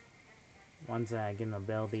 ones that get the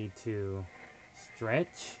ability to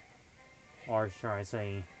stretch, or should I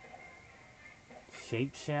say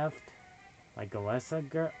shapeshift, like Alesta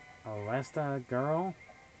Girl.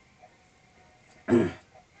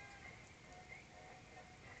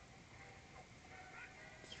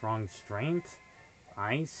 Strong strength,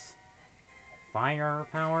 ice, fire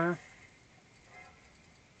power.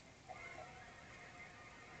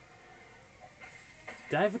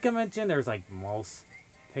 Did I forget to mention there's like most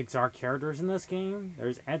Pixar characters in this game?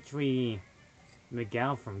 There's actually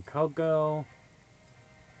Miguel from Coco,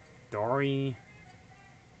 Dory,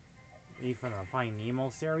 Lee from the Finding Nemo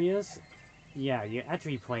series. Yeah, you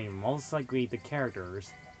actually play most likely the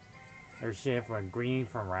characters. There's shit from Green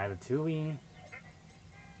from Ratatouille.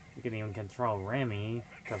 You can even control Remy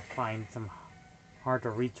to find some hard to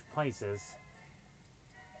reach places.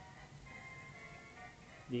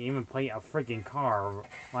 You even play a freaking car,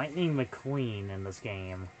 Lightning McQueen, in this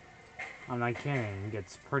game. I'm not kidding,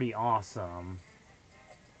 it's pretty awesome.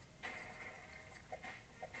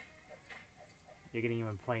 You can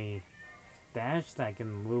even play Dash that can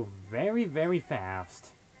move very, very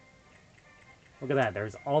fast. Look at that,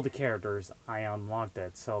 there's all the characters I unlocked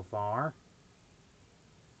it so far.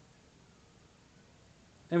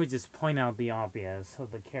 Let me just point out the obvious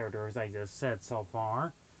of the characters I just said so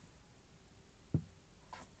far.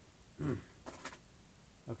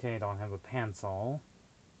 Okay, I don't have a pencil.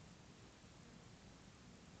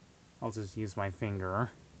 I'll just use my finger.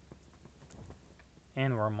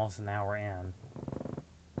 And we're almost an hour in.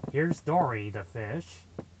 Here's Dory the fish.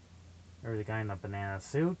 There's a guy in a banana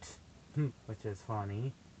suit, which is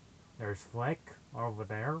funny. There's Flick over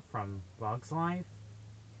there from Bug's Life.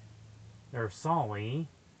 There's Solly,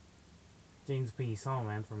 James B.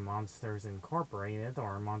 Solomon from Monsters Incorporated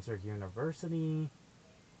or Monsters University.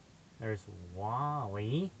 There's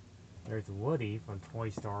Wally. There's Woody from Toy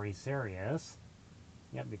Story series.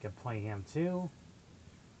 Yep, you can play him too.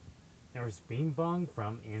 There's Bean Bung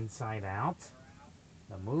from Inside Out,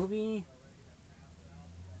 the movie.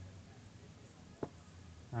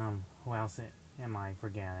 Who else am I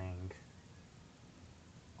forgetting?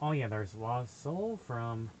 Oh yeah, there's Lost Soul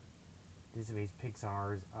from Disney's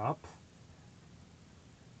Pixar's Up.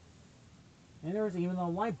 And there's even a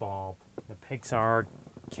light bulb, the Pixar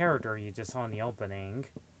character you just saw in the opening.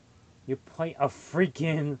 You play a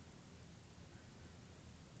freaking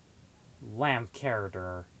lamp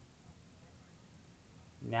character.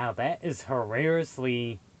 Now that is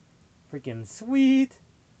hilariously freaking sweet.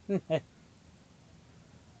 Look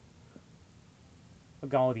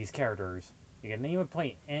at all these characters. You can even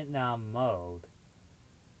play Etna mode.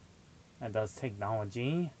 That does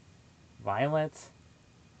technology. Violet,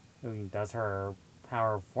 who does her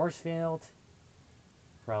power force field.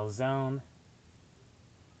 Throw zone.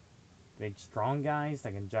 Big strong guys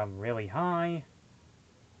that can jump really high.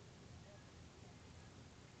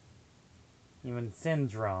 Even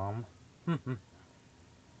Syndrome.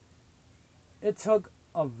 It took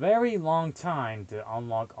a very long time to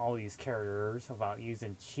unlock all these characters without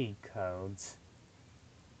using cheat codes.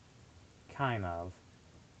 Kind of.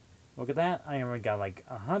 Look at that, I only got like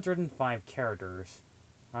 105 characters.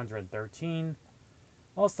 113.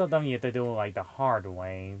 Most of them you have to do like the hard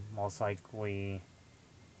way, most likely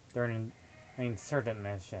during certain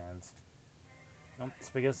missions. Oh,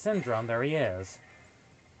 speaking of Syndrome, there he is.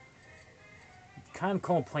 It's kind of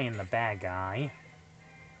cool playing the bad guy.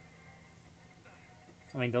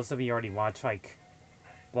 I mean, those of you already watched like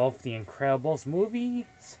both the Incredibles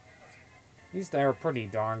movies, these are pretty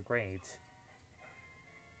darn great.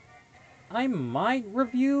 I might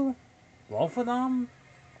review both of them.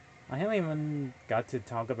 I haven't even got to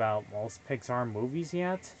talk about most Pixar movies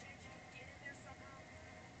yet.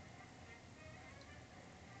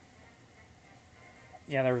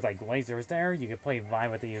 Yeah, there was like lasers there. You could play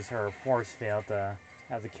Violet to use her force field to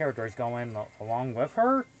have the characters going along with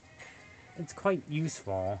her. It's quite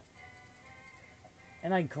useful.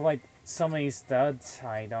 And I collect so many studs,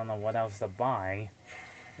 I don't know what else to buy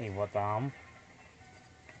with them.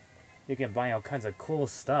 You can buy all kinds of cool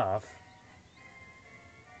stuff.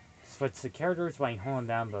 Switch the characters by holding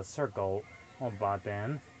down the circle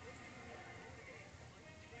button.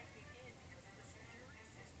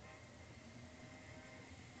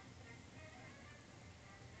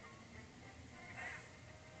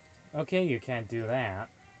 Okay, you can't do that.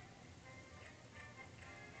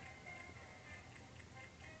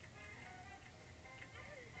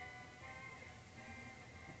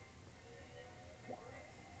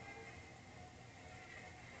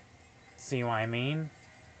 See what I mean?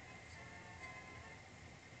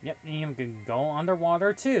 Yep, you can go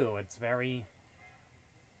underwater too. It's very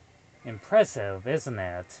impressive, isn't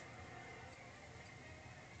it?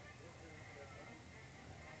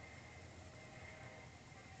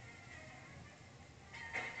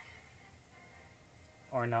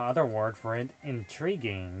 Or another word for it,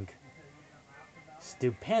 intriguing.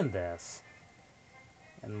 Stupendous.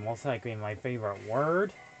 And most likely my favorite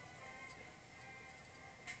word.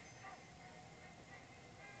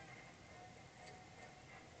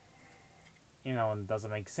 You know, it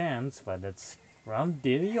doesn't make sense, but it's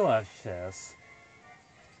delicious.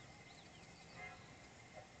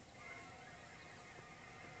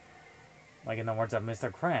 Like in the words of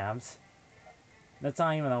Mr. Krabs, that's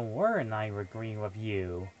not even a word and I agree with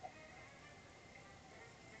you.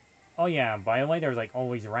 Oh yeah, by the way, there's like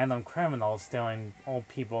always random criminals stealing old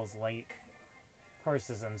people's late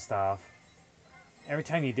purses and stuff. Every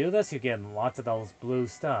time you do this, you get lots of those blue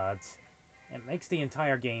studs. It makes the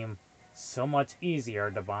entire game so much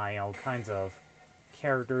easier to buy all kinds of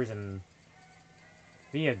characters and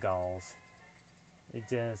vehicles. It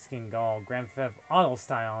just can go Grand Theft Auto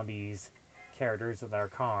style on these characters with their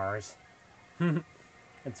cars.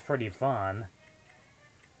 It's pretty fun.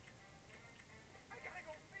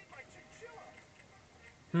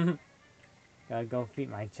 Gotta go feed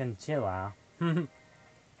my chinchilla.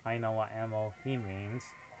 I know what MOP means.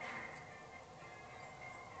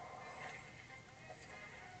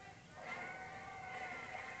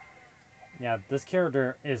 Yeah, this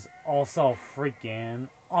character is also freaking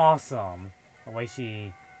awesome. The way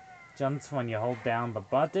she jumps when you hold down the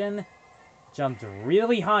button, jumps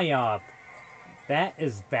really high up. That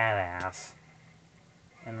is badass.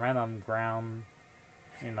 And right on the ground,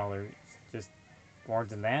 you know, there's just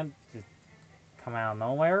boards and that just come out of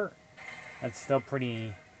nowhere. That's still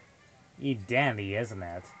pretty dandy, isn't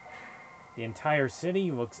it? The entire city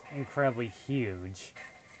looks incredibly huge.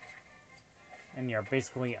 And you're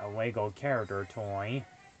basically a Lego character toy.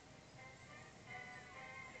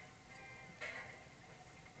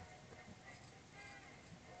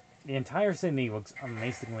 The entire city looks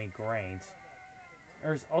amazingly great.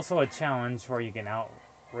 There's also a challenge where you can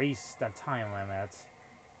outrace the time limit.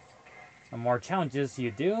 The more challenges you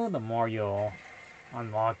do, the more you'll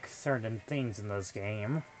unlock certain things in this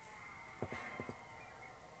game.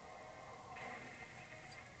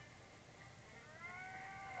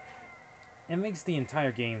 It makes the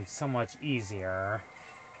entire game so much easier.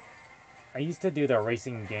 I used to do the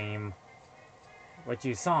racing game, which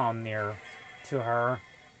you saw near to her,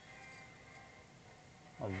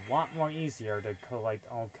 a lot more easier to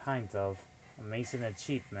collect all kinds of amazing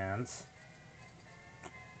achievements.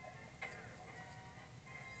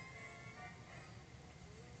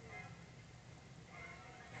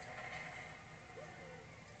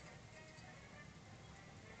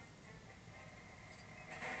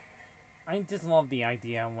 I just love the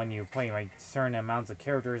idea when you play like certain amounts of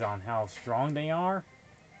characters on how strong they are.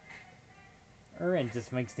 It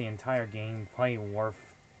just makes the entire gameplay worth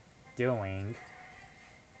doing.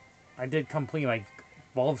 I did complete like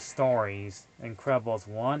both stories, Incredibles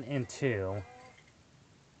 1 and 2.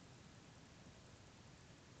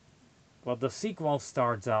 Well, the sequel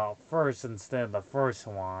starts out first instead of the first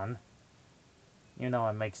one. You know,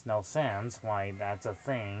 it makes no sense why that's a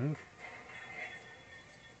thing.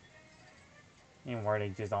 And where they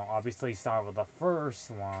just don't obviously start with the first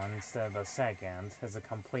one instead of the second. It's a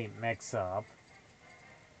complete mix-up.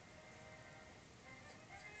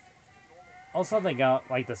 Also, they got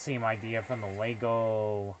like the same idea from the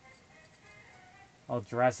Lego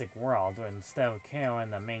Jurassic World. Instead of killing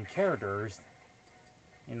the main characters,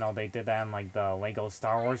 you know, they did that in like the Lego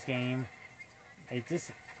Star Wars game. They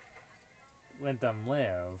just let them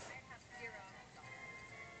live.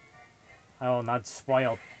 I will not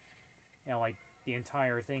spoil, you know, like the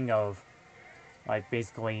entire thing of, like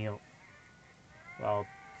basically, well,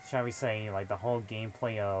 shall we say, like the whole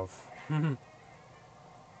gameplay of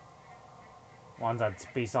one that's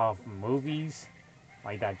based off movies,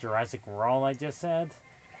 like that Jurassic World I just said.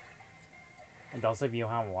 And those of you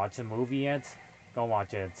who haven't watched the movie yet, go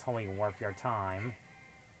watch it. It's totally worth your time.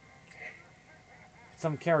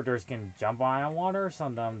 Some characters can jump out of water,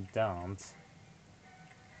 some of them don't.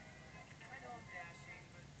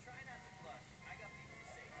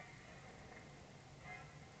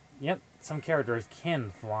 Yep, some characters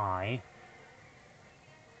can fly.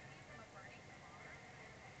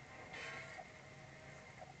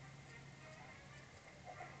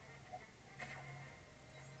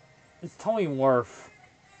 It's totally worth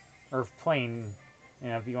playing, you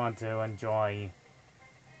know, if you want to enjoy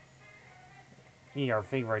your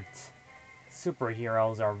favorite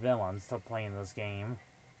superheroes or villains to play in this game.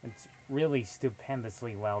 It's really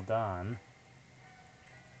stupendously well done.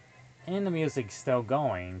 And the music's still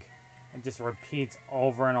going. It just repeats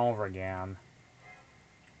over and over again.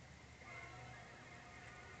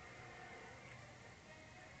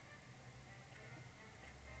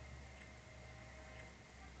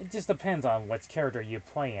 It just depends on which character you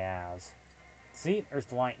play as. See,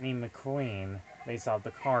 there's Lightning McQueen, based off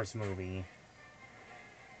the Cars movie.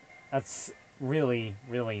 That's really,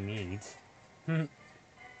 really neat.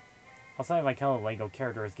 Also, I like how the Lego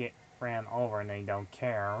characters get ran over and they don't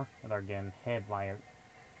care. They're getting hit by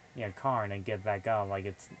a car and they get back up like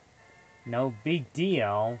it's no big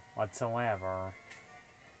deal whatsoever.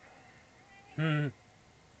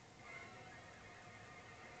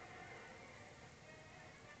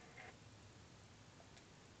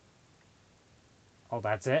 Oh,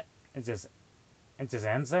 that's it? It just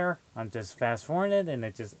ends there? I'm just fast forwarding it and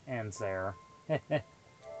it just ends there.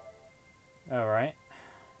 Alright.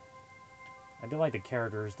 I do like the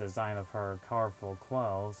character's design of her colorful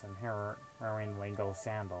clothes and her wearing Lego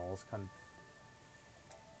sandals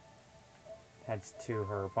attached to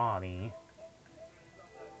her body.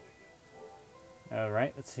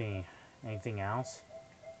 Alright, let's see. Anything else?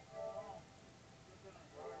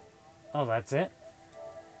 Oh, that's it?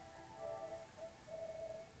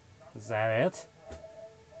 Is that it?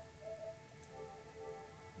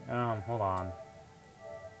 Hold on.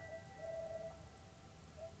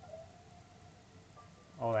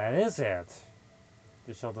 Oh, that is it.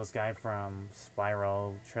 To show this guy from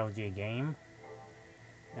Spyro Trilogy game.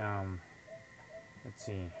 Let's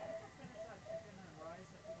see.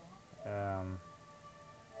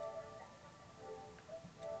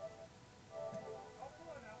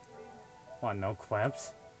 What, no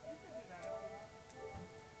clips?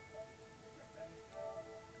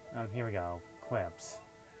 Here we go. Clips.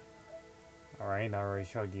 Alright, I already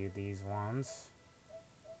showed you these ones.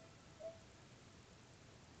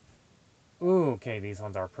 Ooh, okay, these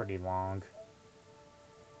ones are pretty long.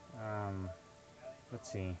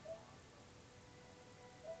 Let's see.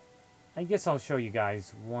 I guess I'll show you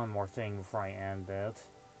guys one more thing before I end it.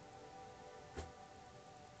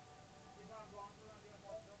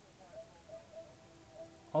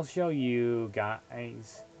 I'll show you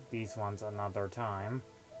guys these ones another time.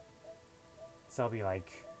 So I'll be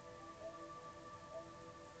like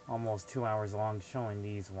almost 2 hours long showing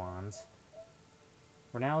these ones.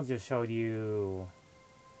 For now, I'll just show you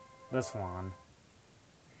this one.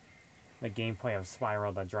 The gameplay of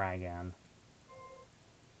Spyro the Dragon.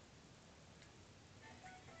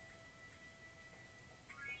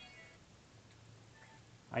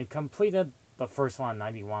 I completed the first one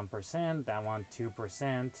 91%, that one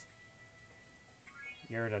 2%.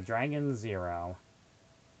 You're the Dragon 0.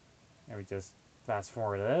 Let me just fast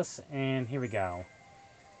forward this, and here we go.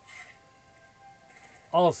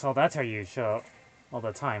 Also, that's how you show Well,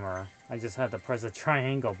 the timer. I just had to press the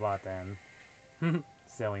triangle button.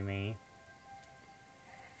 Silly me.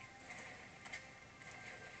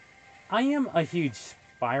 I am a huge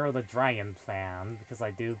Spyro the Dragon fan because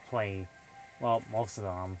I do play, well, most of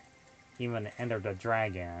them. Even Enter the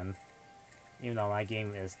Dragon. Even though that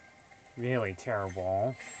game is really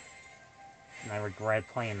terrible. And I regret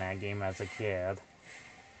playing that game as a kid.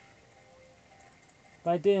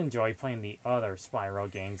 But I did enjoy playing the other Spyro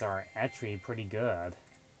games that are actually pretty good.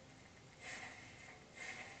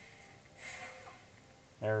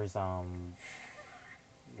 There's,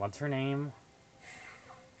 what's her name?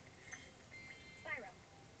 Spyro,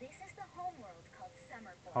 this is the homeworld called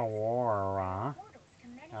Summer Forest. Aurora. Portals to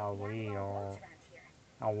many of the Aurora. outlaw worlds around here.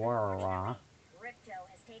 Aurora. Ripto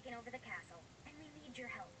has taken over the castle, and we need your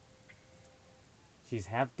help. She's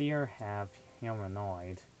half deer, half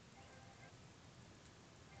humanoid.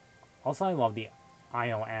 Also, I love the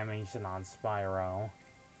IO animation on Spyro.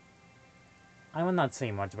 I would not say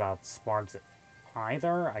much about Spark's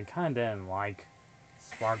either. I kind of didn't like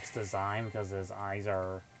Spark's design because his eyes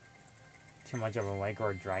are too much of a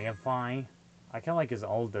regular dragonfly. I kind of like his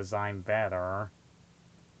old design better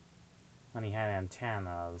when he had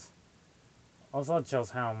antennas. Also, it shows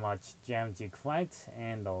how much gems you collect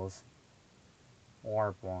and those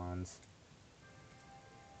orb ones.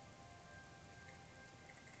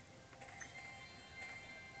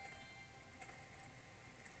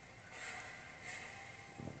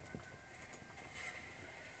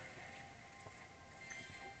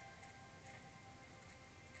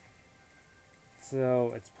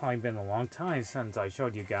 So, it's probably been a long time since I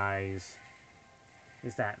showed you guys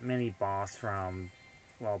is that mini boss from,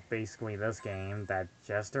 well, basically this game, that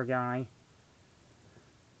Jester guy.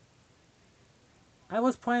 I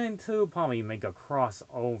was planning to probably make a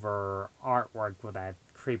crossover artwork with that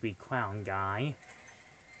creepy clown guy.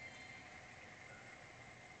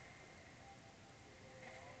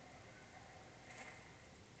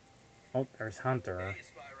 Oh, there's Hunter. Hey,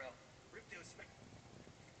 Spyro. Ripto's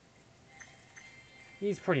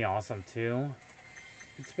He's pretty awesome too.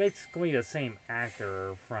 It's basically the same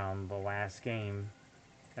actor from the last game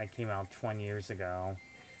that came out 20 years ago.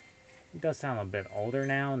 He does sound a bit older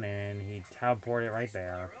now, and he teleported right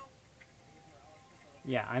there.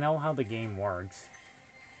 Yeah, I know how the game works.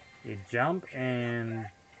 You jump and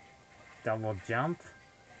double jump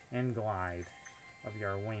and glide of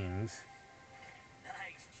your wings.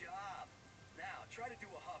 Nice job. Now, try to do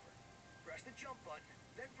a hover. Press the jump button,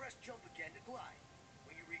 then press jump again to glide.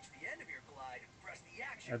 When you reach the end of your glide, press the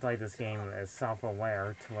action It's like button this to game hover. is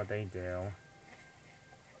self-aware to what they do.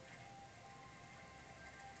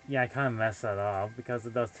 Yeah, I kind of messed that up because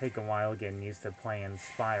it does take a while getting used to playing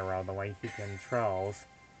Spyro, the way he controls.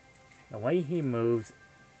 The way he moves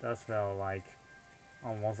does feel like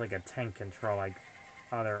almost like a tank control like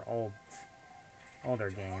other older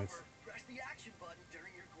To games. hover, press the action button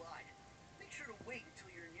during your glide. Make sure to wait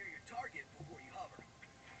until you're near your target before you hover.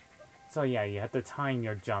 So yeah, you have to time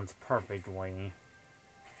your jumps perfectly.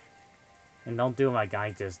 And don't do like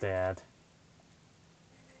I just did.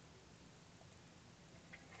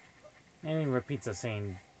 And he repeats the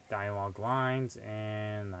same dialogue lines,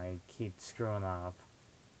 and I keep screwing up.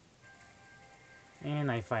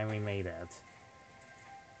 And I finally made it.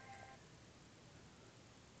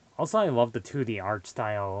 Also, I love the 2D art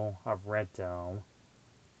style of Reto.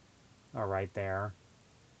 Oh, right there.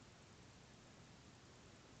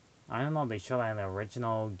 I don't know if they show that in the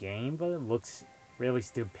original game, but it looks really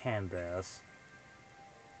stupendous.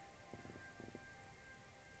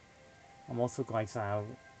 Almost looks like some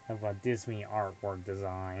of a Disney artwork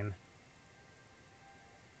design.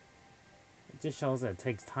 It just shows that it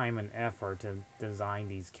takes time and effort to design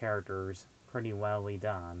these characters pretty wellly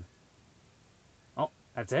done. Oh,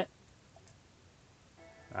 that's it.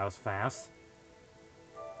 That was fast.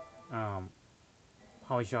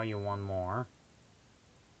 Probably show you one more.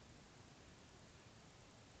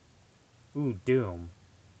 Ooh, Doom.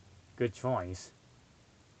 Good choice.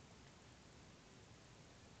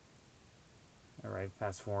 Alright,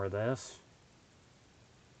 fast forward this.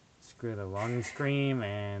 Screw the run scream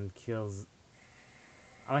and kills...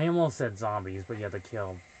 I almost said zombies, but you have to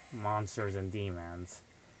kill monsters and demons.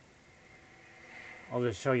 I'll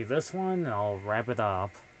just show you this one and I'll wrap it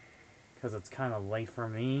up. Because it's kind of late for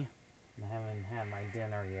me. I haven't had my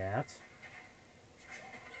dinner yet.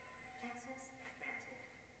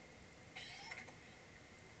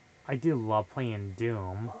 I do love playing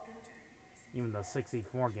Doom. Even the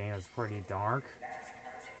 64 game is pretty dark.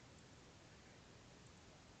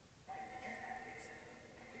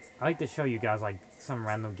 I like to show you guys like some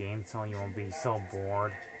random games so you won't be so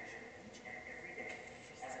bored.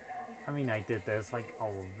 I mean, I did this like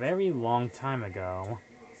a very long time ago.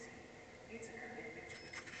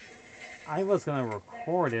 I was gonna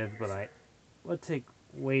record it, but it would take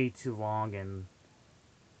way too long,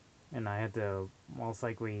 and I had to most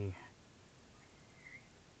likely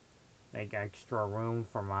make extra room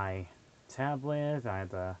for my tablet. I had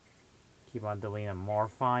to keep on deleting more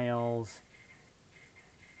files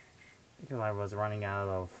because I was running out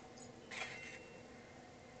of,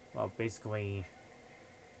 well, basically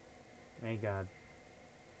mega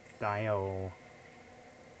dio,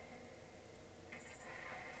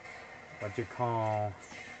 what you call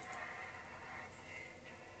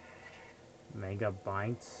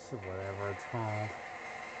megabytes, whatever it's called.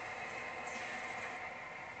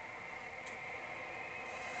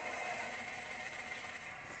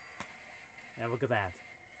 And look at that.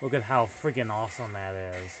 Look at how freaking awesome that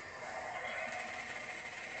is.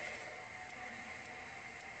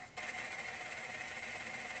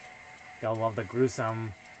 Gotta love the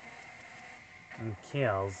gruesome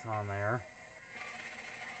kills on there.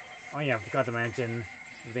 Oh yeah, I forgot to mention,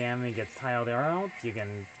 if the enemy gets tiled out, you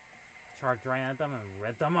can charge right at them and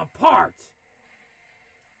rip them apart!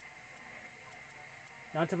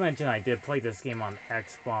 Not to mention, I did play this game on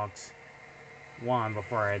Xbox One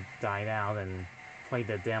before it died out and played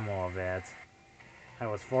the demo of it. I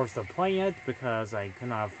was forced to play it because I could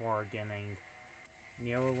not afford getting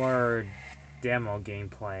newer demo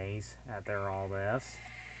gameplays after all this.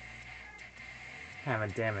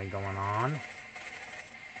 Having damage going on.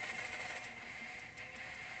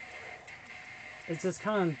 It's just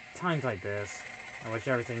kind of times like this. I wish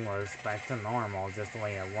everything was back to normal, just the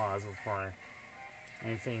way it was before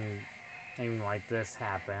anything like this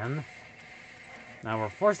happened. Now we're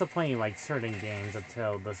forced to play like certain games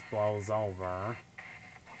until this blows over.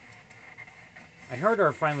 I heard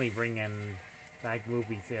they're finally bringing back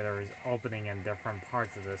movie theaters opening in different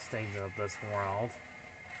parts of the stage of this world.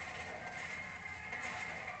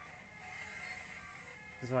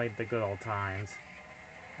 It's like the good old times.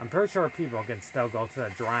 I'm pretty sure people can still go to the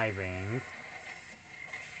drive-in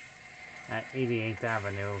at 88th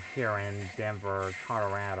Avenue here in Denver,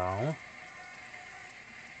 Colorado.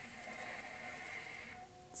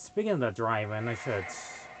 Speaking of the drive-in, I should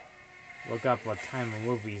look up what time of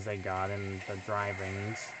movies they got in the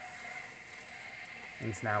drive-ins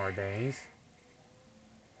nowadays.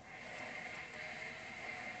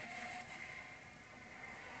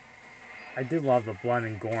 I do love the blood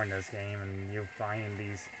and gore in this game, and you find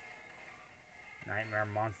these nightmare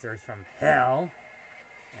monsters from hell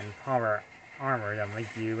and power armor that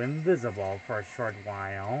make you invisible for a short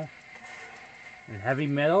while, and heavy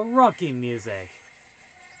metal rocking music.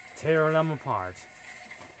 Tear them apart.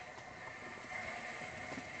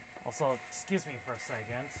 Also, excuse me for a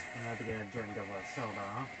second. I'm going to get a drink of a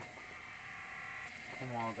soda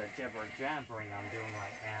from all the jibber jabbering I'm doing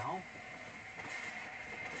right now.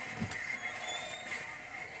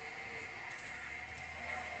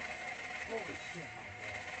 Holy shit, my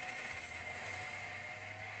God.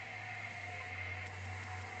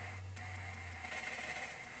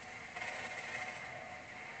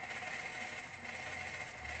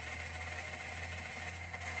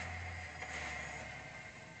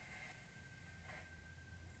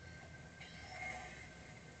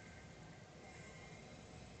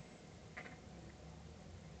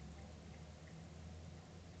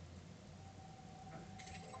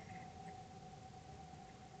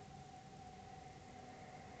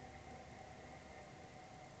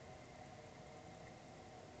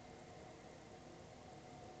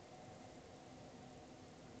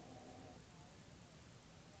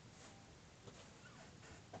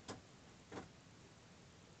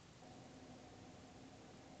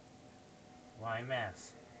 Why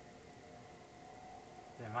mess?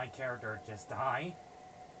 Did my character just die?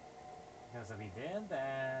 Because if he did,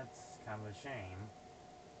 that's kind of a shame.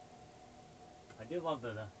 I do love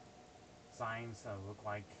the signs that look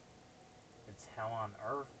like it's hell on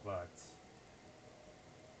earth, but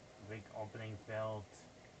big opening filled,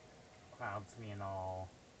 clouds being all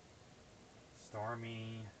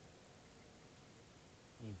stormy,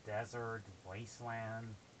 desert,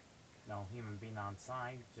 wasteland, no human being on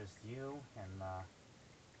site, just you and the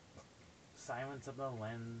silence of the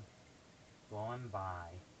wind blowing by.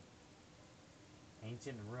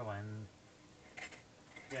 Ancient ruin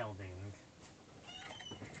building.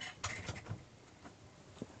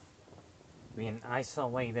 Being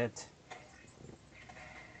isolated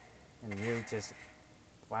and you just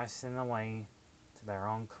blasting away to their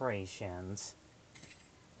own creations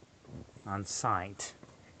on site.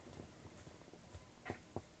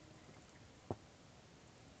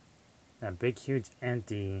 That big huge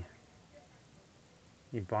empty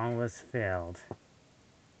A bottomless field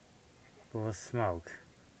full of smoke.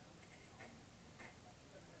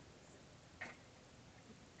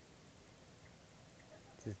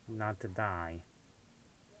 Just not to die.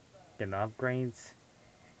 Get upgrades.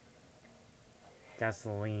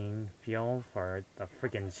 Gasoline, fuel for the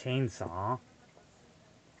freaking chainsaw.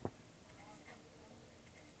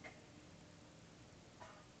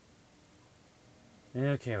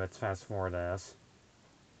 Okay, let's fast forward this.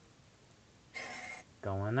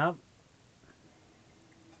 Going up.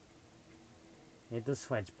 Hit the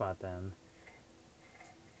switch button.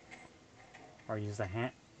 Or use the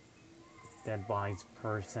dead body's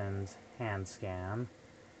person's hand scan.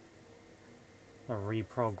 Or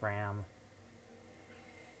reprogram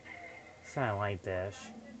satellite dish.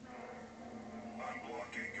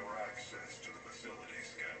 Unblocking your access to the facility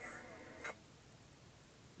scanner.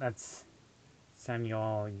 That's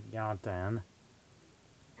Samuel Yalton.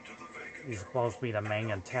 To the vacant He's supposed to be the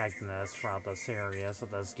main antagonist throughout the series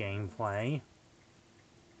of this gameplay.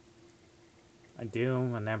 I do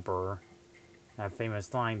remember that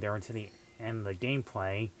famous line there to the end of the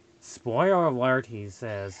gameplay. Spoiler alert, he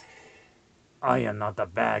says, "I am not the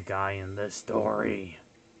bad guy in this story."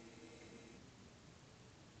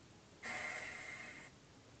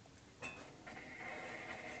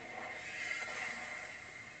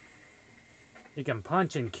 You can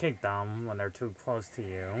punch and kick them when they're too close to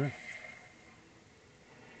you.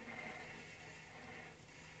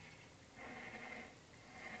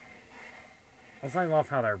 Also, I love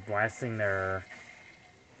how they're blasting their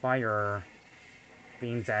fire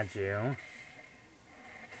beams at you.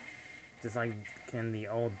 Just like in the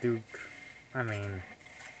old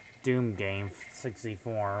Doom game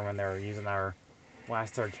 64 when they're using their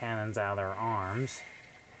blaster cannons out of their arms.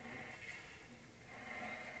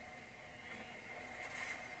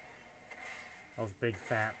 Those big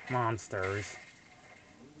fat monsters.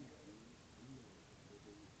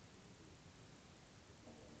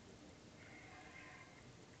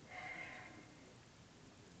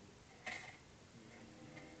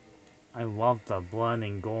 I love the blood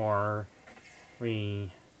and gore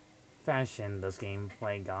fashion this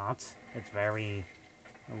gameplay got. It's very,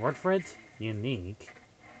 word for it, unique.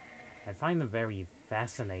 I find it very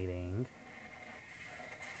fascinating.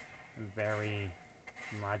 And very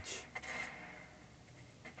much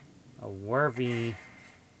a worthy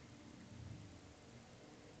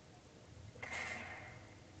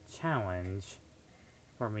challenge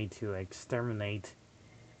for me to exterminate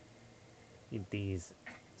these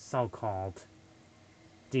so-called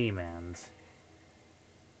demons.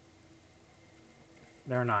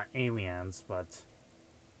 They're not aliens, but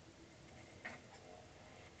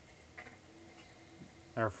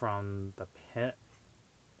they're from the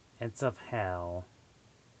pits of hell.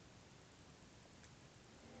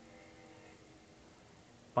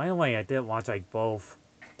 By the way, I did watch like both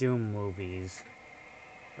Doom movies.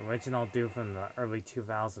 The original Doom from the early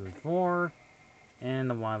 2004, and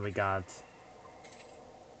the one we got.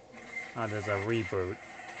 There's a reboot.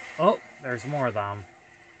 Oh, there's more of them.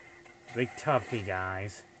 Big toughy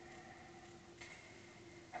guys.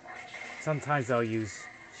 Sometimes they'll use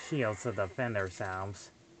shields to defend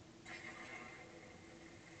themselves.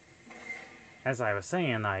 As I was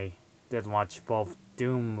saying, I did watch both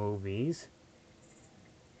Doom movies.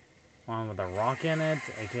 One with The Rock in it,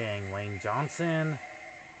 aka Wayne Johnson.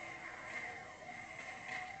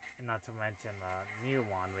 And not to mention the new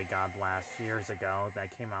one we got years ago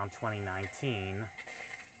that came out in 2019.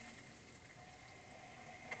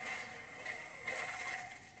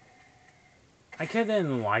 I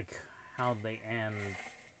didn't like how they end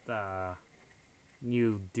the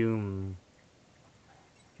new Doom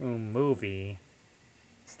movie.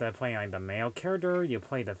 Instead of playing like the male character, you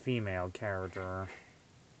play the female character.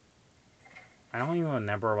 I don't even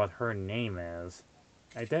remember what her name is.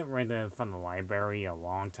 I did rent it from the library a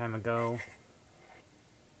long time ago.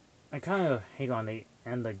 I kind of hate on the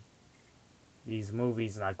end of these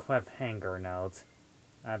movies on a cliffhanger note.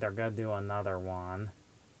 They're gonna do another one.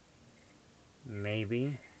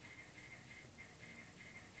 Maybe.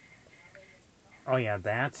 Oh yeah,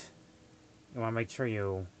 that. You want to make sure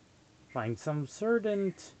you find some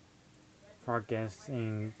certain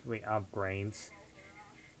progressing upgrades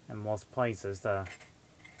in most places to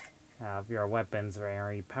have your weapons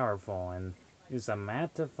very powerful, and use a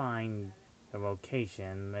map to find the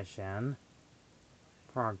location mission,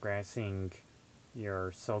 progressing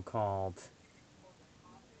your so-called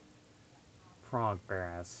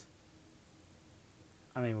progress.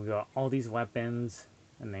 I mean, we got all these weapons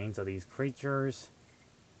and names of these creatures.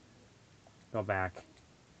 Go back.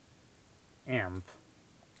 Imp.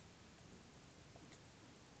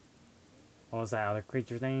 What was that other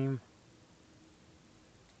creature's name?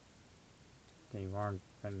 Okay,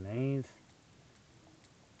 grenade.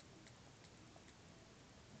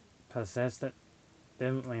 Possessed it.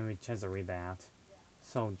 Didn't let me chance to read that.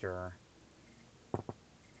 Soldier.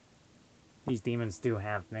 These demons do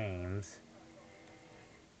have names.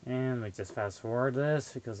 And we just fast forward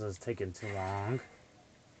this because it's taking too long.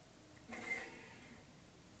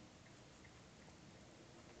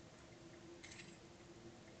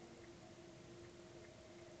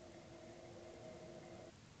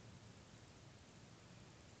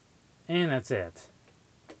 And that's it.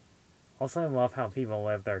 Also, I love how people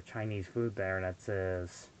live their Chinese food there. That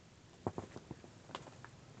says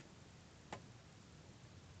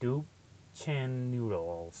Duke Chen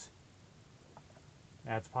noodles.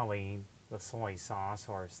 That's probably the soy sauce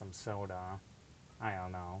or some soda. I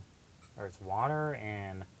don't know. There's water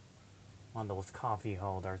and one of those coffee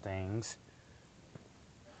holder things.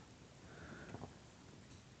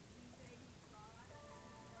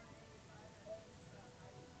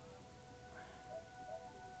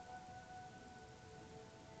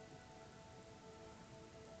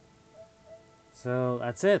 So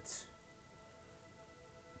that's it.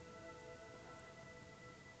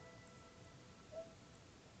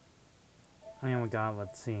 And we got,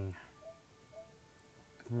 let's see,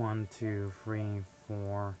 1, 2, 3,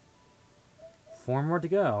 4. 4 more to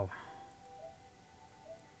go.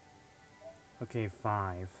 Okay,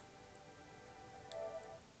 5.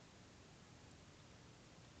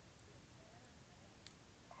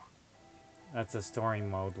 That's a story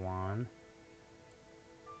mode one.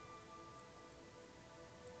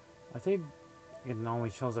 I think it only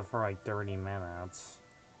shows it for like 30 minutes.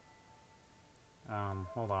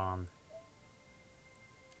 Hold on.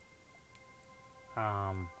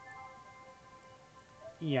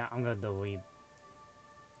 Yeah, I'm gonna delete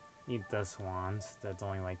this one. That's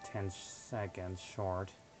only like 10 seconds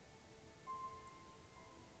short.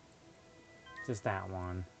 Just that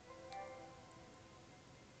one.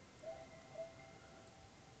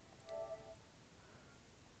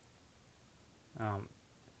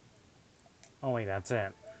 Oh wait, that's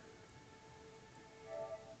it.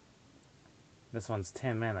 This one's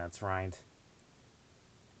 10 minutes, right?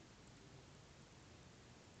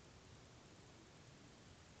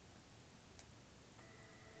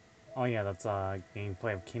 Oh yeah, that's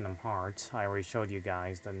gameplay of Kingdom Hearts. I already showed you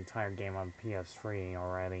guys the entire game on PS3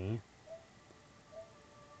 already.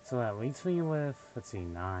 So that leaves me with, let's see,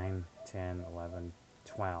 9, 10, 11,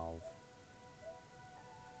 12.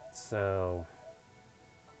 So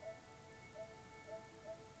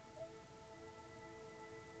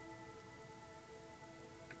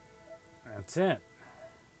that's it.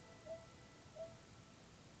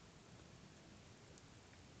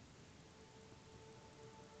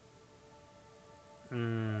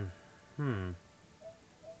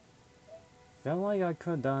 Felt like I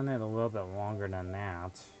could have done it a little bit longer than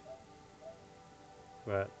that.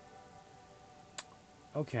 But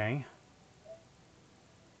okay.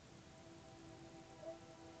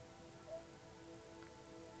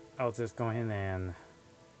 I'll just go ahead and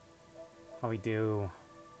probably do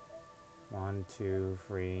 1, 2,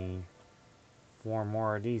 3, 4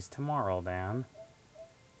 more of these tomorrow then.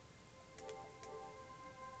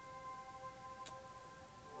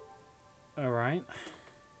 Alright.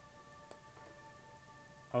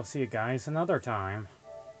 I'll see you guys another time.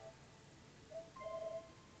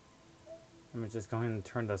 Let me just go ahead and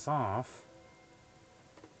turn this off.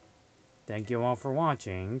 Thank you all for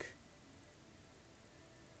watching.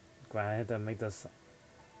 Glad I had to make this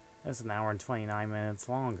an hour and 29 minutes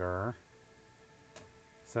longer.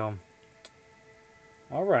 So,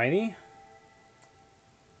 alrighty.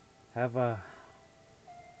 Have a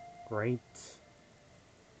great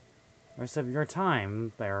rest of your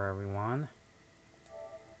time there, everyone.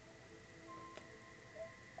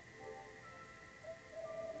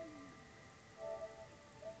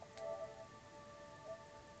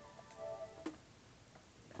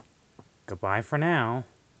 Goodbye for now.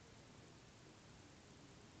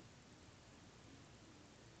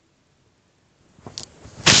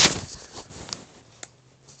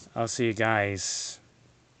 I'll see you guys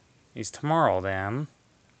tomorrow then.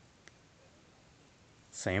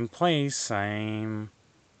 Same place, same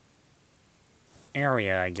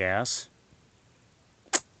area, I guess.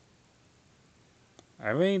 I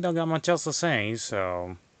really don't got much else to say,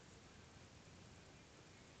 so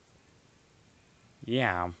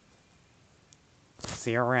yeah.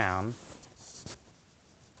 See you around.